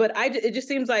pots, but it just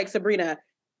seems like, Sabrina,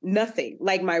 nothing.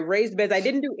 Like my raised beds, I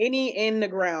didn't do any in the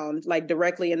ground, like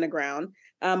directly in the ground.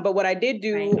 But what I did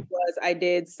do was I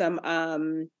did some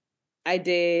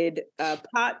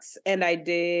pots and I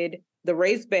did the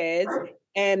raised beds.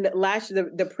 And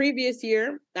the previous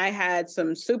year, I had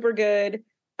some super good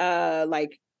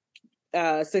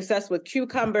success with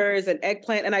cucumbers and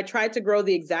eggplant. And I tried to grow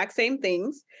the exact same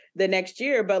things the next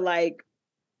year, but like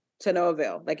to no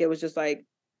avail. Like it was just like,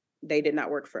 they did not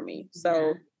work for me.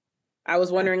 So I was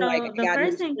wondering, so like, the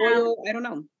first thing I don't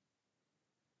know.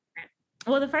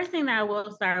 Well, the first thing that I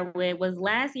will start with was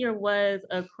last year was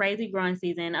a crazy growing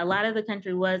season. A lot of the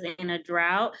country was in a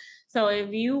drought. So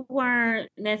if you weren't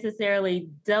necessarily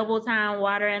double time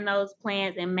watering those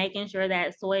plants and making sure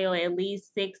that soil at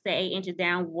least 6 to 8 inches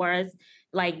down was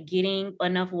like getting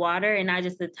enough water and not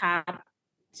just the top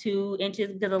 2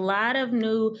 inches, because a lot of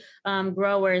new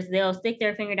growers, they'll stick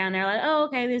their finger down there like, oh,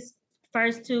 okay, this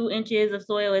first 2 inches of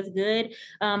soil is good.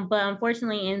 But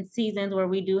unfortunately, in seasons where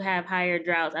we do have higher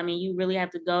droughts, I mean, you really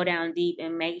have to go down deep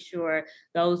and make sure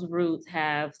those roots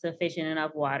have sufficient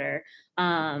enough water.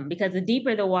 Because the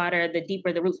deeper the water, the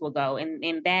deeper the roots will go.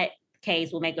 And that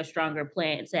case will make a stronger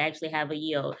plant to actually have a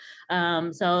yield.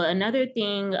 So another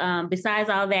thing, besides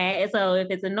all that, so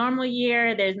if it's a normal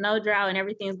year, there's no drought and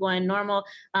everything's going normal,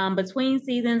 between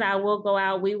seasons, I will go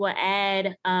out, we will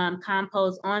add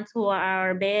compost onto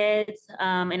our beds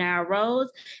in our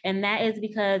rows. And that is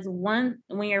because when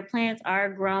your plants are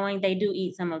growing, they do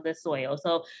eat some of the soil.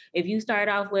 So if you start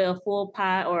off with a full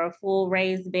pot or a full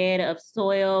raised bed of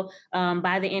soil,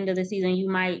 by the end of the season, you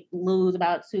might lose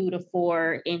about 2 to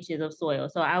 4 inches of soil.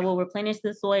 So I will replenish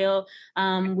the soil.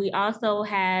 We also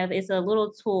have, it's a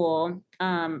little tool.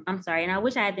 I'm sorry, and I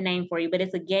wish I had the name for you, but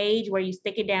it's a gauge where you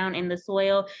stick it down in the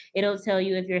soil. It'll tell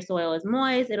you if your soil is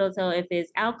moist. It'll tell if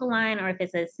it's alkaline or if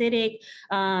it's acidic.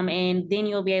 And then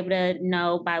you'll be able to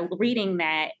know by reading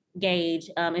that gauge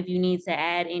if you need to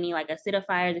add any like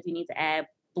acidifiers, if you need to add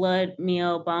blood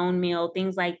meal, bone meal,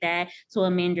 things like that to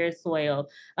amend your soil.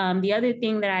 The other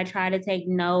thing that I try to take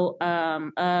note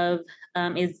of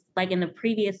is like in the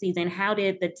previous season, how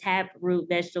did the taproot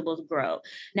vegetables grow?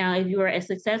 Now, if you were as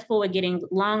successful with getting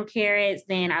long carrots,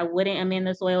 then I wouldn't amend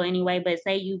the soil anyway. But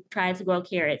say you tried to grow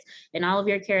carrots and all of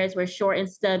your carrots were short and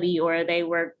stubby, or they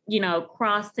were,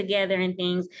 crossed together and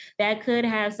things, that could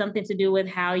have something to do with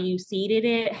how you seeded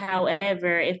it.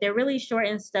 However, if they're really short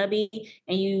and stubby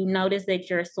and you notice that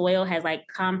your soil has like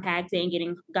compacted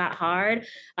and got hard,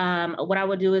 what I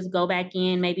would do is go back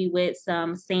in maybe with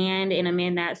some sand and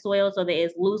amend that soil so that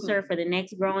it's looser for the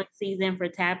next growing season for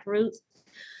tap roots.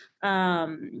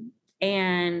 And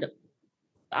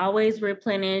always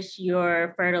replenish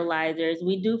your fertilizers.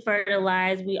 We do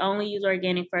fertilize. We only use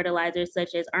organic fertilizers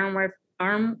such as worm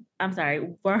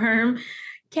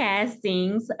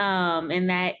castings. And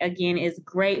that again is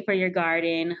great for your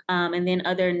garden. And then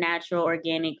other natural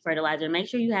organic fertilizer. Make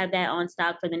sure you have that on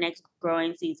stock for the next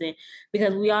growing season,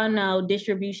 because we all know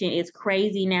distribution is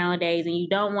crazy nowadays, and you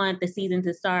don't want the season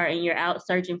to start and you're out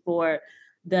searching for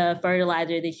the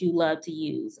fertilizer that you love to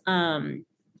use.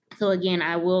 So again,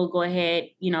 I will go ahead,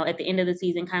 at the end of the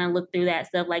season, kind of look through that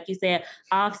stuff. Like you said,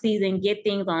 off season, get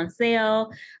things on sale,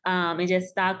 and just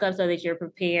stock up so that you're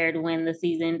prepared when the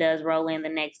season does roll in the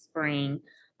next spring.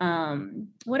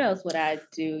 What else would I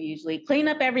do usually? Clean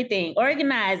up everything,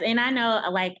 organize. And I know,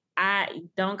 like, I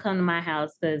don't come to my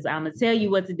house because I'm gonna tell you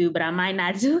what to do, but I might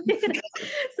not do it.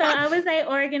 So I would say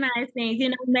organize things.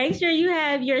 Make sure you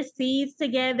have your seeds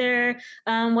together.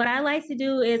 What I like to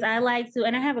do is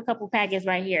and I have a couple packets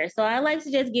right here. So I like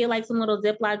to just get like some little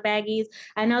Ziploc baggies.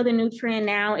 I know the new trend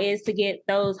now is to get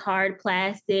those hard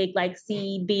plastic like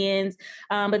seed bins,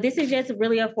 but this is just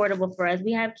really affordable for us.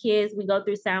 We have kids. We go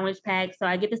through sandwich packs, so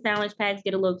I get the sandwich packs,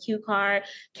 get a little cue card,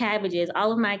 cabbages.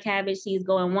 All of my cabbage seeds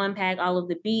go in one pack. All of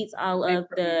the beets, all of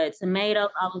the tomatoes,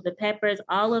 all of the peppers,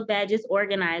 all of that, just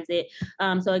organize it.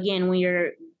 So again, when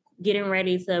you're getting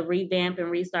ready to revamp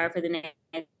and restart for the next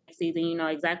season, you know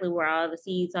exactly where all the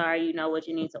seeds are, you know what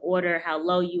you need to order, how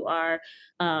low you are,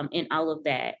 and all of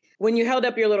that. When you held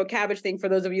up your little cabbage thing, for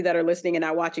those of you that are listening and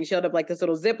not watching, she held up like this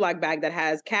little Ziploc bag that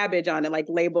has cabbage on it, like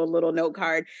labeled little note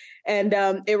card. And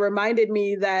it reminded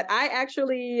me that I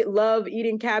actually love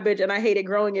eating cabbage and I hated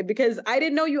growing it because I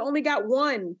didn't know you only got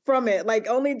one from it. Like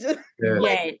only just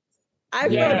I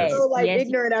felt so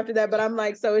ignorant after that, but I'm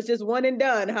like, so it's just one and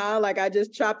done, huh? Like I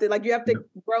just chopped it. Like you have to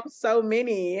grow so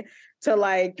many to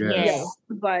like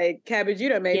cabbage. You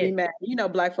done made me mad.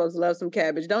 Black folks love some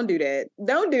cabbage. Don't do that.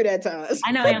 Don't do that to us.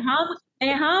 I know.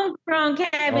 And homegrown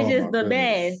cabbage is the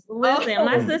best. Listen,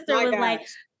 my sister was like,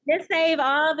 just save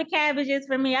all the cabbages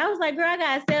for me. I was like, girl, I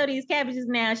gotta sell these cabbages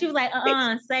now. She was like,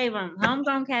 save them.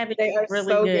 Homegrown cabbage is really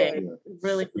so good.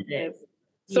 Really good.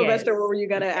 Sylvester, what were you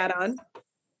gonna add on?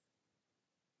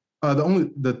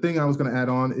 The thing I was going to add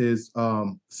on is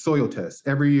soil tests.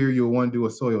 Every year you'll want to do a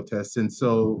soil test. And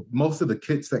so most of the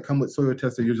kits that come with soil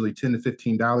tests are usually $10 to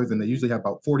 $15, and they usually have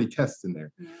about 40 tests in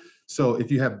there. Yeah. So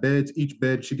if you have beds, each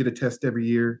bed should get a test every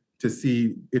year to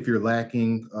see if you're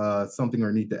lacking something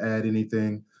or need to add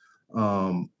anything.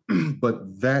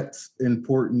 But that's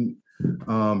important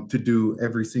to do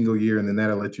every single year, and then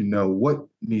that'll let you know what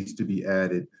needs to be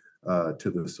added to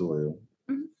the soil.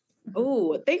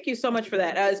 Oh, thank you so much for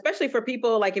that. Especially for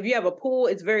people, like if you have a pool,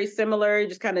 it's very similar. You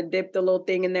just kind of dip the little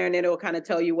thing in there and then it'll kind of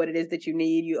tell you what it is that you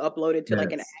need. You upload it to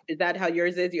like an app. Is that how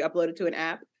yours is? You upload it to an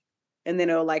app and then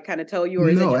it'll like kind of tell you, or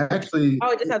is it just, actually,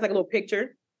 it just has like a little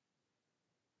picture.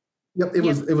 Yep,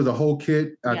 it was a whole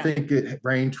kit. I think it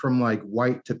ranged from like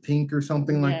white to pink or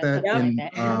something like that. And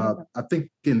I think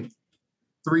in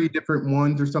 3 different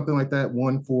ones or something like that.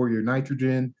 One for your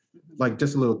nitrogen, like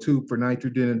just a little tube for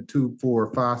nitrogen, a tube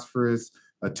for phosphorus,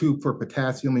 a tube for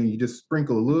potassium, and you just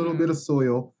sprinkle a little bit of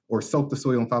soil or soak the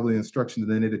soil and follow the instructions,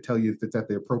 and then it'll tell you if it's at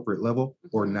the appropriate level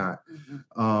or not.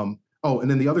 And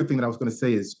then the other thing that I was going to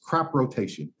say is crop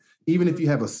rotation. Even if you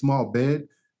have a small bed,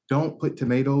 don't put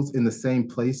tomatoes in the same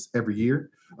place every year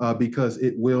because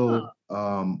it will,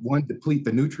 one, deplete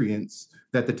the nutrients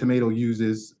that the tomato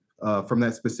uses from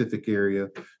that specific area.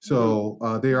 So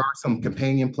there are some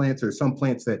companion plants or some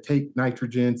plants that take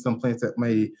nitrogen, some plants that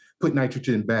may put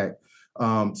nitrogen back.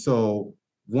 So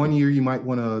one year you might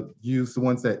want to use the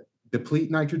ones that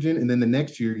deplete nitrogen, and then the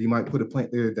next year you might put a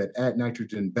plant there that add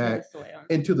nitrogen back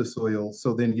into the soil.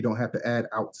 So then you don't have to add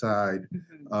outside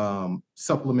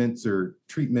supplements or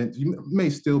treatments. You may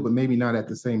still, but maybe not at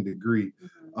the same degree.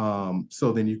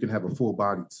 So then you can have a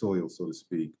full-bodied soil, so to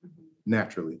speak,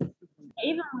 naturally.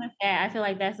 Even with that, I feel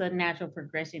like that's a natural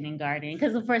progression in gardening.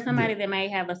 Because for somebody that may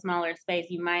have a smaller space,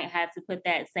 you might have to put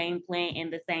that same plant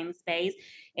in the same space.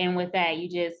 And with that, you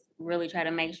just really try to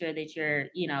make sure that you're,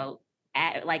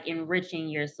 enriching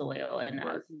your soil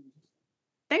enough.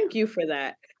 Thank you for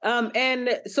that.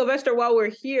 And Sylvester, while we're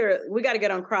here, we got to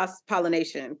get on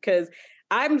cross-pollination because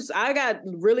I got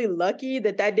really lucky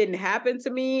that didn't happen to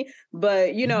me.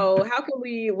 But, how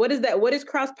can what is that? What is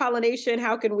cross-pollination?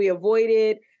 How can we avoid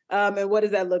it? And what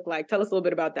does that look like? Tell us a little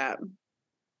bit about that.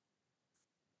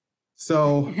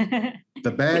 So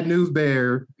the bad news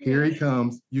bear, here he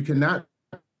comes. You cannot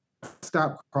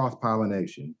stop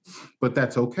cross-pollination, but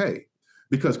that's okay.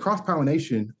 Because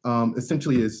cross-pollination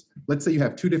essentially is, let's say you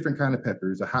have 2 different kinds of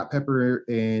peppers, a hot pepper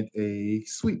and a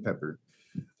sweet pepper.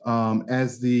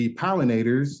 As the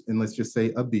pollinators, and let's just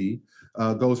say a bee,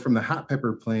 goes from the hot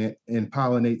pepper plant and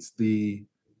pollinates the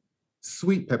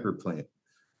sweet pepper plant.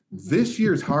 This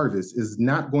year's harvest is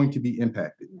not going to be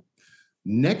impacted.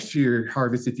 Next year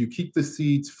harvest, if you keep the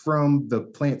seeds from the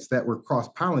plants that were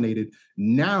cross-pollinated,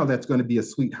 now that's going to be a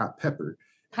sweet hot pepper.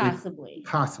 Possibly,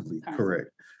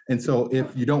 correct. And so if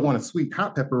you don't want a sweet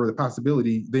hot pepper or the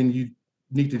possibility, then you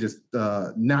need to just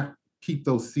not keep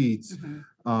those seeds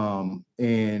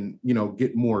and, you know,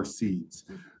 get more seeds.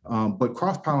 But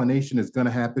cross-pollination is going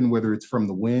to happen, whether it's from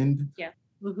the wind,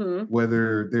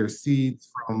 whether there's seeds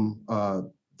from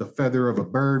the feather of a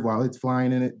bird while it's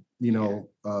flying in it, you know,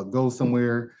 go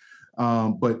somewhere.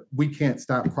 But we can't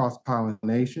stop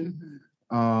cross-pollination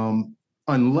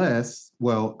unless,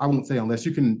 well, I won't say unless,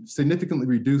 you can significantly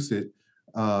reduce it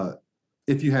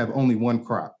if you have only one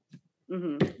crop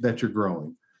that you're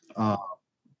growing.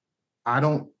 We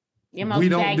don't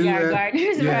do that.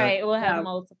 Gardeners, right? We'll have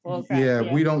multiple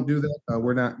crops. We don't do that.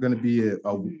 We're not going to be a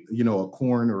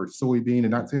corn or soybean,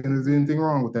 and not saying there's anything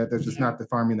wrong with that. That's just not the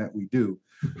farming that we do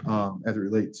as it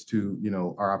relates to, you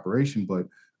know, our operation. But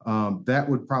that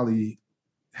would probably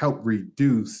help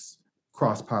reduce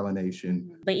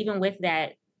cross-pollination. But even with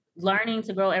that, learning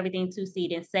to grow everything to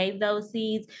seed and save those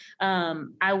seeds,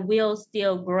 I will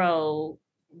still grow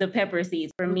the pepper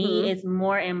seeds. For me, it's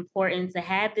more important to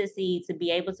have the seed to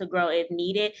be able to grow if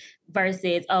needed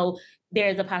versus,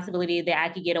 there's a possibility that I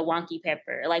could get a wonky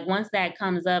pepper. Like once that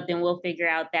comes up, then we'll figure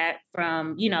out that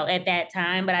from, you know, at that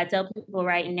time. But I tell people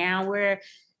right now, we're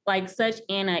like such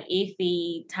in a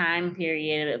iffy time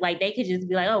period. Like they could just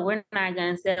be like, we're not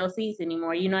going to sell seeds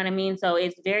anymore. You know what I mean? So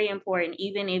it's very important,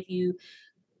 even if you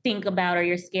think about or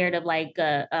you're scared of like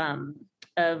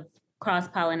of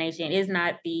cross-pollination, is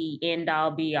not the end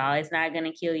all be all. It's not going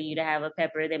to kill you to have a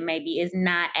pepper that maybe is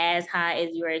not as hot as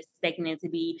you were expecting it to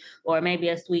be, or maybe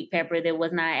a sweet pepper that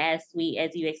was not as sweet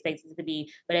as you expected it to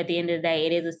be. But at the end of the day,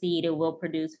 it is a seed. It will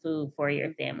produce food for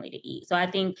your family to eat. So I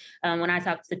think when I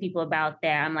talk to people about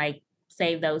that, I'm like,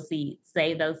 save those seeds,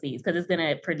 because it's going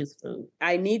to produce food.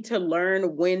 I need to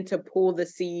learn when to pull the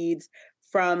seeds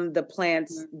from the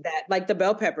plants that, like the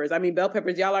bell peppers. I mean, bell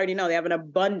peppers, y'all already know they have an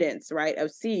abundance, right, of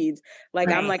seeds. Like,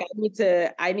 right. I'm like,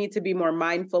 I need to be more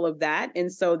mindful of that. And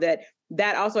so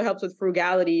that also helps with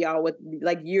frugality, y'all, with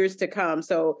like years to come.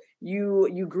 So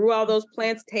you grew all those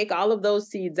plants, take all of those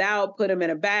seeds out, put them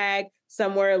in a bag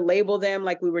somewhere, label them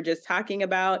like we were just talking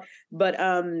about. But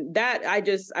that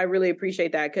I really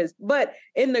appreciate that, but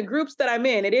in the groups that I'm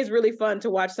in, it is really fun to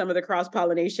watch some of the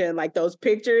cross-pollination, like those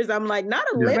pictures. I'm like, not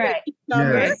a lemon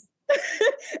cucumber.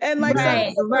 And like,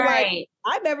 like,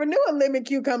 I never knew a lemon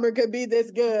cucumber could be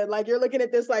this good. Like you're looking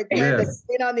at this like plant that's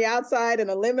on the outside and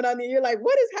a lemon on the, you're like,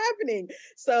 what is happening?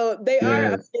 So they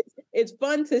are, it's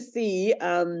fun to see.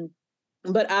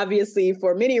 But obviously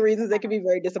for many reasons, they can be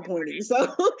very disappointing.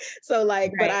 So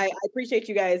but I appreciate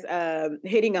you guys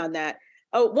hitting on that.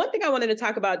 Oh, one thing I wanted to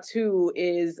talk about too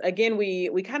is, again,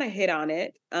 we kind of hit on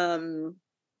it.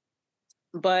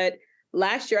 But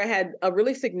last year I had a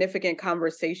really significant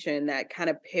conversation that kind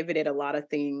of pivoted a lot of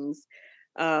things.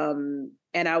 And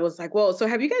I was like, well, so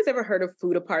have you guys ever heard of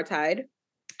food apartheid?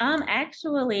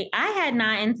 Actually, I had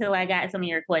not until I got some of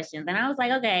your questions, and I was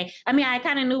like, okay. I mean, I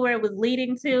kind of knew where it was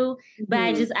leading to, but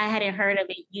I hadn't heard of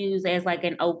it used as like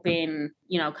an open,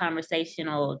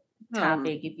 conversational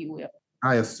topic, if you will.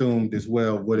 I assumed as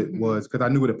well what it was, because I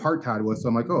knew what apartheid was. So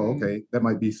I'm like, oh, okay, that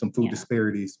might be some food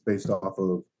disparities based off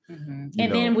of. And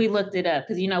then we looked it up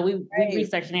because we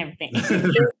researched and everything.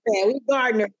 We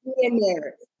gardeners in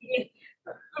there,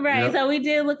 right? Yep. So we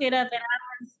did look it up, and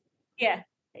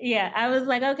I was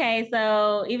like, okay,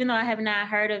 so even though I have not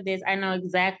heard of this, I know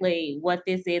exactly what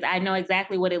this is. I know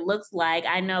exactly what it looks like.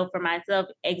 I know for myself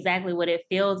exactly what it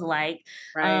feels like.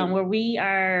 Right. Where we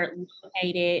are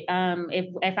located,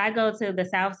 if I go to the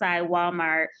Southside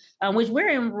Walmart, which we're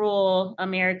in rural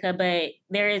America, but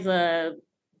there is a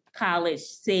college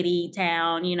city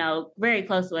town, very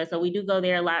close to us. So we do go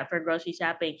there a lot for grocery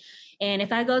shopping. And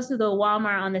if I go to the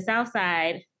Walmart on the south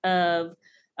side of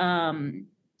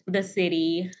the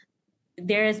city,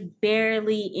 there's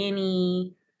barely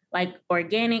any like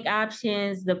organic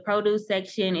options. The produce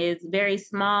section is very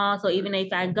small. So even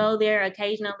if I go there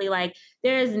occasionally, like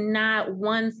there's not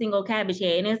one single cabbage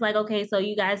head. And it's like, okay, so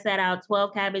you guys set out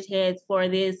 12 cabbage heads for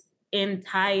this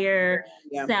entire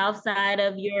south side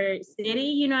of your city,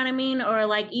 you know what I mean? Or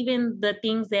like even the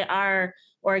things that are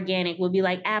organic would be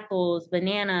like apples,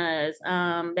 bananas.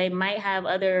 They might have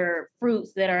other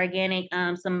fruits that are organic,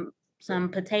 some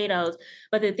potatoes.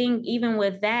 But the thing, even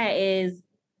with that, is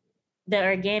the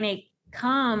organic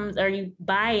comes, or you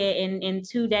buy it in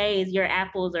 2 days, your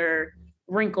apples are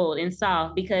wrinkled and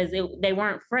soft because they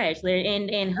weren't fresh.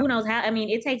 And who knows how, I mean,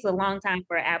 it takes a long time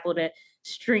for an apple to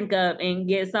shrink up and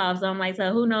get soft. So I'm like,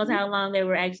 so who knows how long they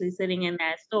were actually sitting in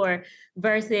that store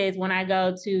versus when I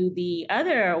go to the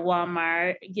other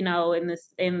Walmart, you know, in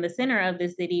the center of the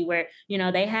city where, you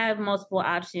know, they have multiple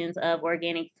options of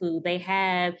organic food. They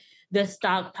have the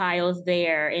stockpiles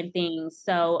there and things.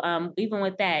 So even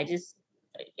with that, just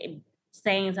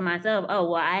saying to myself,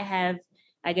 oh, well, I have,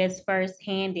 I guess,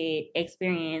 first-handed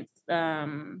experience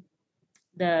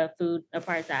the food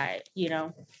apartheid, you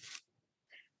know?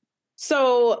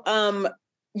 So,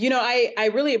 you know, I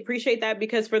really appreciate that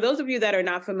because for those of you that are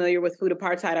not familiar with food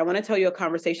apartheid, I want to tell you a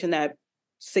conversation that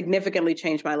significantly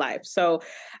changed my life. So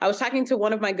I was talking to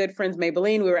one of my good friends,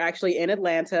 Maybelline. We were actually in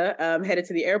Atlanta, headed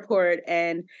to the airport,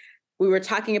 and we were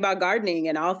talking about gardening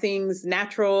and all things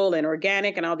natural and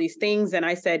organic and all these things. And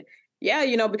I said, yeah,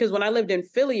 you know, because when I lived in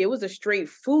Philly, it was a straight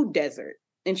food desert.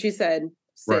 And she said,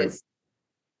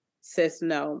 sis,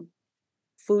 no,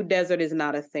 food desert is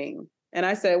not a thing. And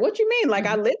I said, what you mean? Like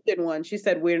I lived in one. She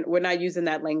said, we're not using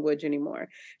that language anymore.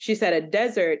 She said, a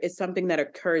desert is something that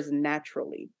occurs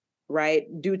naturally, right?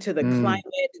 Due to the climate,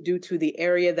 due to the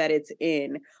area that it's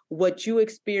in. What you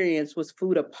experienced was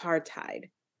food apartheid.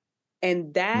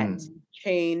 And that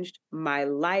changed my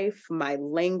life, my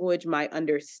language, my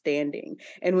understanding.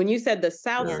 And when you said the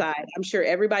South side, I'm sure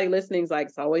everybody listening is like,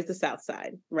 it's always the South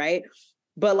side, right?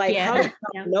 But like, how do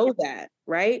you know that,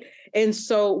 right? And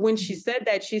so when she said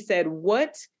that, she said,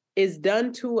 what is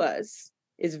done to us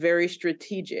is very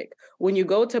strategic. When you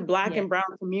go to Black and brown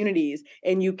communities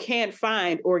and you can't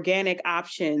find organic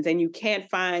options and you can't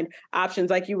find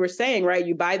options like you were saying, right?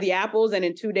 You buy the apples and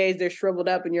in 2 days they're shriveled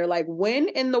up and you're like, when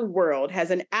in the world has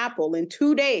an apple in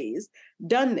 2 days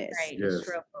done this? Right.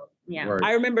 Yes. Right.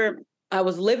 I remember I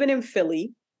was living in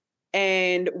Philly,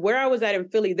 and where I was at in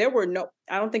Philly, there were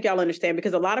I don't think y'all understand,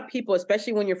 because a lot of people,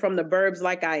 especially when you're from the burbs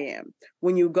like I am,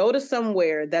 when you go to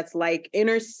somewhere that's like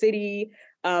inner city,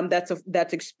 that's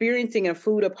experiencing a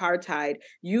food apartheid,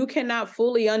 you cannot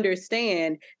fully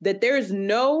understand that there's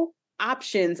no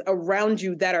options around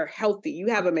you that are healthy. You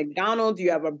have a McDonald's, you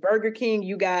have a Burger King,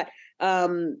 you got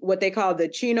what they call the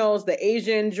chinos, the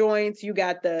Asian joints, you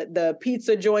got the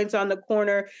pizza joints on the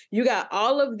corner, you got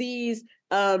all of these,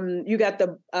 you got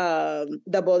the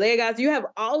bodegas, you have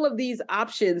all of these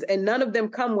options, and none of them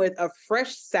come with a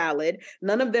fresh salad,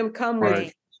 none of them come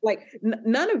with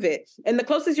none of it. And the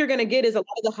closest you're going to get is a lot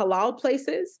of the halal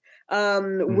places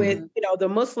with, you know, the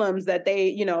Muslims that they,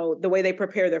 you know, the way they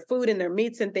prepare their food and their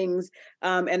meats and things.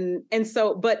 And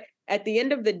so, but at the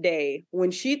end of the day,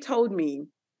 when she told me,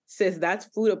 sis, that's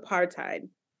food apartheid,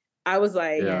 I was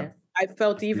like, I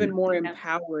felt even more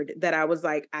empowered that I was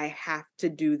like, I have to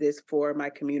do this for my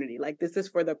community. Like, this is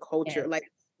for the culture. Like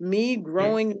me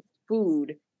growing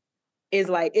food is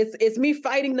like, it's me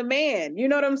fighting the man. You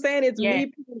know what I'm saying? It's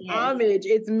me paying homage.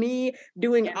 It's me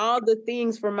doing all the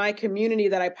things for my community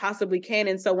that I possibly can.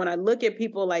 And so when I look at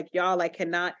people like y'all, I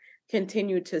cannot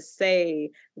continue to say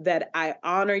that I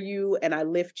honor you and I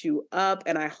lift you up.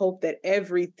 And I hope that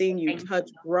everything you touch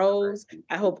grows.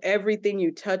 I hope everything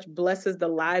you touch blesses the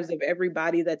lives of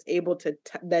everybody that's able to,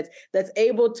 that's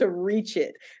able to reach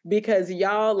it, because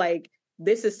y'all, like,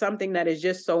 this is something that is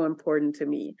just so important to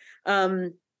me.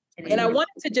 And I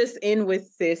wanted to just end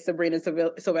with this, Sabrina,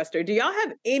 Sylvester. Do y'all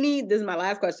have this is my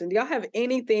last question. Do y'all have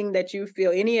anything that you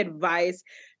feel, any advice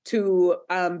to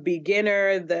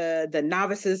beginner, the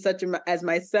novices such as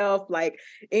myself, like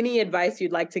any advice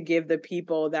you'd like to give the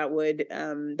people that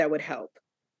would help?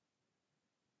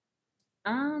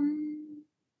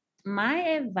 My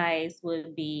advice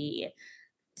would be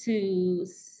to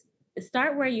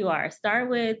start where you are. Start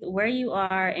with where you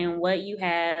are and what you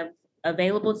have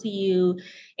available to you,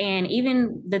 and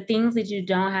even the things that you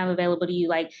don't have available to you,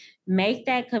 like make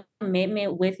that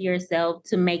commitment with yourself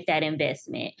to make that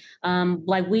investment.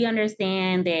 Like, we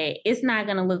understand that it's not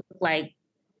going to look like,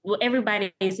 well,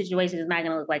 everybody's situation is not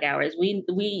going to look like ours. We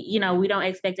you know, we don't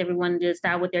expect everyone to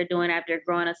start what they're doing after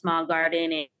growing a small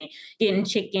garden and getting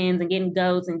chickens and getting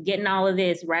goats and getting all of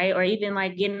this, right? Or even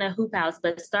like getting a hoop house,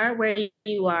 but start where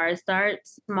you are, start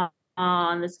small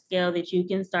on the scale that you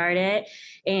can start at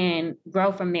and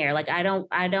grow from there. Like, I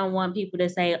don't want people to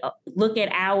say, oh, look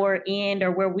at our end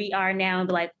or where we are now and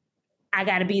be like, I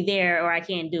got to be there or I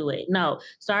can't do it. No,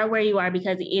 start where you are,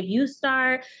 because if you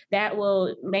start, that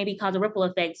will maybe cause a ripple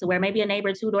effect. So where maybe a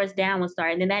neighbor 2 doors down will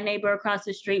start, and then that neighbor across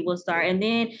the street will start. And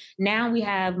then now we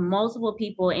have multiple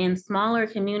people in smaller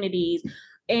communities,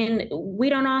 and we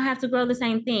don't all have to grow the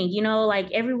same thing. You know,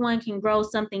 like everyone can grow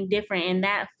something different, and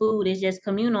that food is just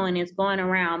communal and it's going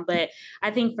around. But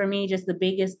I think for me, just the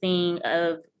biggest thing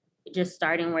of just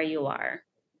starting where you are.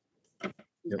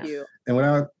 Yep. And what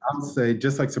I'll say,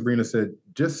 just like Sabrina said,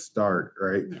 just start,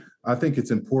 right? Yeah. I think it's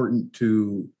important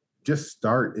to just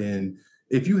start. And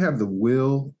if you have the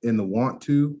will and the want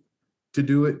to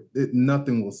do it,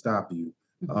 nothing will stop you.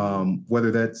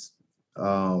 Whether that's,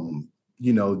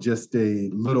 just a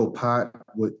little pot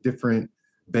with different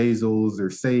basils or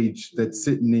sage that's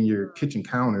sitting in your kitchen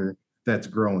counter that's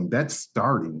growing, that's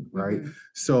starting, right?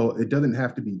 So it doesn't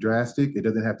have to be drastic. It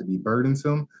doesn't have to be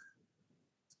burdensome.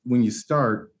 When you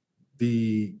start,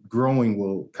 the growing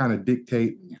will kind of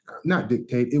not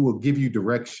dictate, it will give you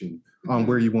direction on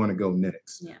where you want to go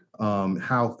next.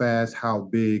 How fast, how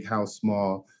big, how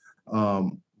small.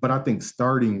 But I think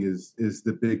starting is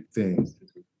the big thing.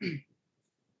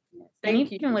 And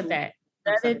even with that,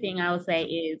 the other thing I would say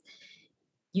is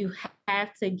you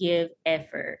have to give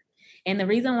effort. And the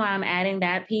reason why I'm adding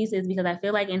that piece is because I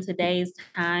feel like in today's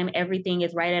time, everything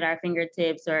is right at our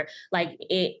fingertips, or like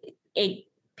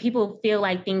people feel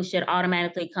like things should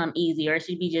automatically come easy, or it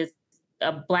should be just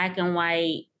a black and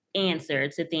white answer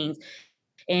to things.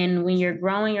 And when you're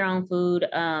growing your own food,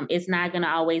 it's not going to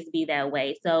always be that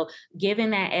way. So giving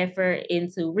that effort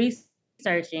into researching,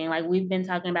 like we've been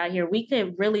talking about here, we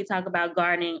could really talk about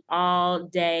gardening all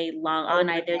day long, all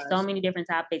night. There's so many different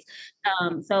topics.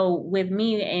 So with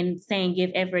me and saying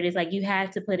give effort, is like you have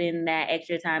to put in that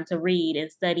extra time to read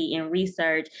and study and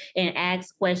research and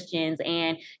ask questions,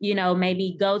 and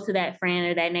maybe go to that friend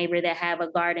or that neighbor that have a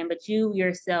garden, but you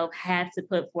yourself have to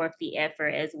put forth the effort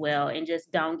as well, and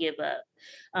just don't give up.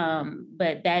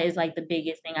 But that is like the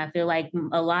biggest thing. I feel like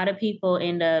a lot of people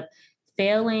end up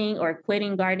failing or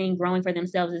quitting gardening, growing for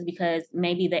themselves, is because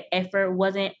maybe the effort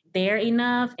wasn't there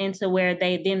enough, and to where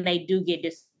they do get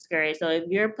discouraged. So if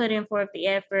you're putting forth the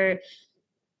effort,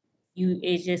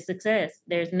 it's just success.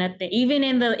 There's nothing, even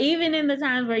in the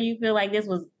times where you feel like this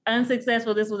was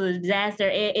unsuccessful, this was a disaster,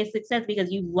 it's success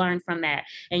because you learned from that,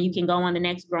 and you can go on the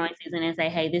next growing season and say,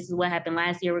 hey, this is what happened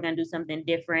last year, we're going to do something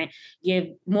different, give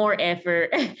more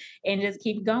effort, and just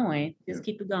keep going.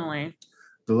 Keep it going.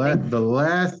 The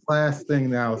last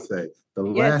thing that I'll say,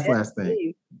 last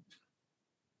thing.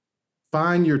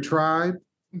 Find your tribe,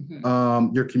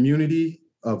 your community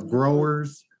of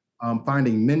growers,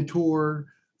 finding mentor,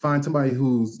 find somebody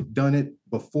who's done it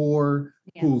before,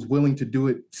 who's willing to do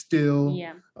it still,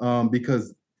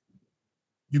 because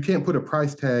you can't put a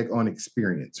price tag on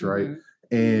experience, right?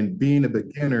 And being a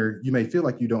beginner, you may feel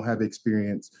like you don't have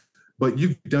experience, but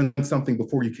you've done something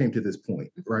before you came to this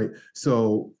point, right?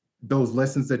 So those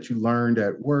lessons that you learned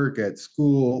at work, at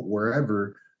school,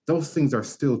 wherever, those things are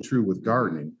still true with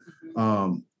gardening.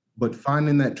 But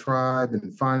finding that tribe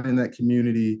and finding that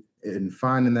community and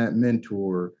finding that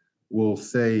mentor will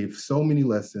save so many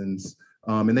lessons.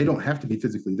 And they don't have to be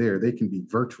physically there. They can be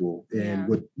virtual. And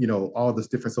with, all this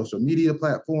different social media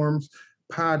platforms,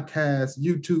 podcasts,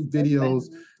 YouTube videos,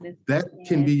 that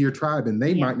can be your tribe. And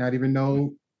they might not even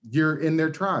know you're in their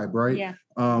tribe, right?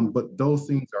 But those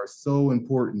things are so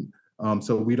important,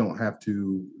 so we don't have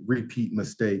to repeat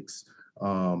mistakes,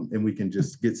 and we can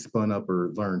just get spun up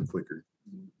or learn quicker.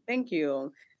 Thank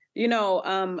you.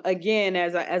 Again,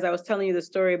 as I was telling you the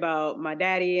story about my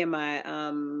daddy and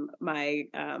my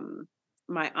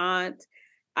aunt,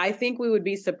 I think we would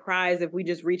be surprised if we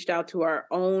just reached out to our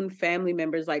own family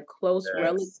members, like close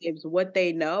relatives, what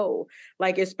they know.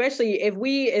 Like, especially if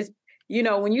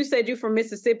when you said you're from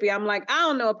Mississippi, I'm like, I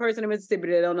don't know a person in Mississippi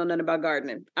that don't know nothing about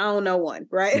gardening. I don't know one,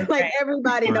 right? Like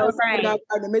everybody knows something about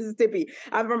gardening in Mississippi.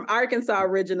 I'm from Arkansas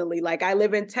originally. Like I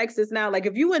live in Texas now. Like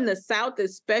if you in the South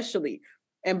especially,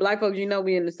 and Black folks,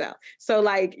 we in the South. So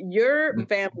like your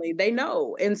family, they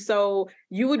know. And so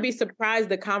you would be surprised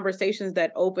the conversations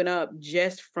that open up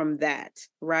just from that,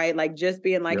 right? Like just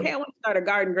being like, hey, I want to start a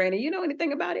garden, Granny. You know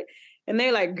anything about it? And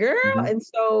they're like, girl. And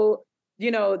so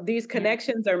these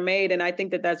connections are made. And I think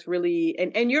that that's really,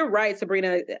 and you're right,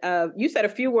 Sabrina, you said a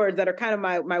few words that are kind of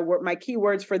my key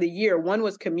words for the year. One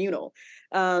was communal.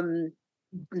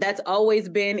 That's always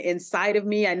been inside of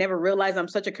me. I never realized I'm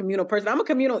such a communal person. I'm a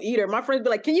communal eater. My friends be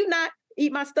like, can you not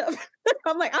eat my stuff?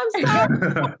 I'm like, I'm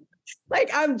sorry. Like,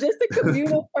 I'm just a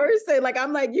communal person. Like,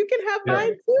 I'm like, you can have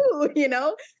mine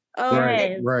too,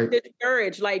 Right.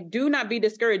 Discouraged. Like, do not be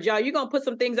discouraged, y'all. You're gonna put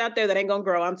some things out there that ain't gonna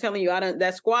grow. I'm telling you,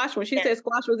 that squash, when she said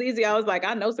squash was easy, I was like,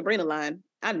 I know Sabrina lying.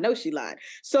 I know she lied.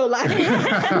 So like,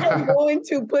 I'm going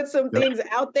to put some things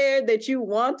out there that you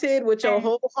wanted with your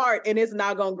whole heart, and it's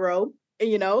not gonna grow.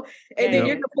 And then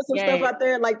you're gonna put some stuff out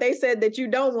there, like they said, that you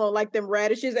don't want, like them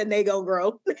radishes, and they gonna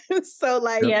grow. So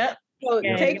like,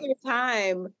 take your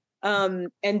time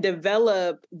and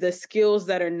develop the skills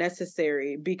that are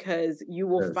necessary, because you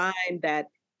will find that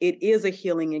it is a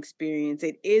healing experience.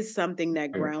 It is something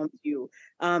that grounds you.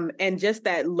 And just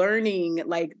that learning,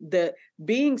 like the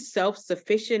being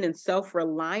self-sufficient and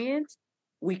self-reliant,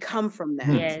 we come from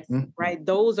that. Yes. Right?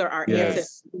 Those are our Yes.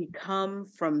 answers. We come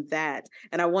from that.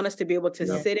 And I want us to be able to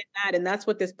sit in that. And that's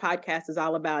what this podcast is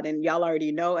all about. And y'all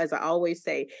already know, as I always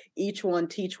say, each one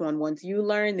teach one. Once you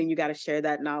learn, then you got to share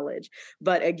that knowledge.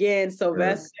 But again,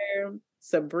 Sylvester,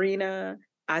 Sabrina,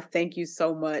 I thank you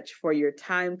so much for your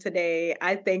time today.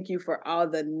 I thank you for all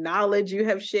the knowledge you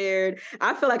have shared.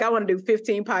 I feel like I want to do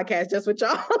 15 podcasts just with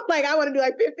y'all. Like I want to do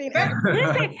like 15.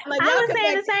 Listen, Like, I was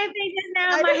saying the same thing just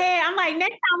now in my head. I'm like,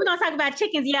 next time we're going to talk about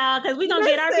chickens, y'all, because we're going to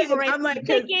get our people raising like,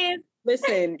 chickens.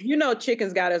 Listen, you know,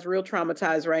 chickens got us real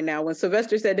traumatized right now. When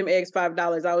Sylvester said them eggs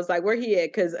 $5, I was like, where he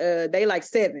at? Because they like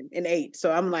 7 and 8.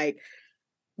 So I'm like,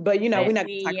 but you know, we're not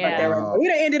going to talk about that right now. We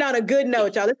done ended on a good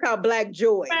note, y'all. It's called Black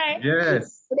Joy. Right.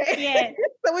 Yes. Yes.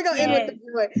 So we're going to end with the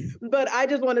joy. But I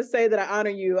just want to say that I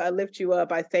honor you. I lift you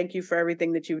up. I thank you for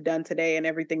everything that you've done today and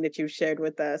everything that you've shared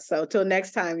with us. So till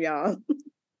next time, y'all.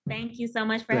 Thank you so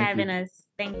much for having us.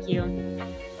 Thank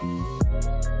you.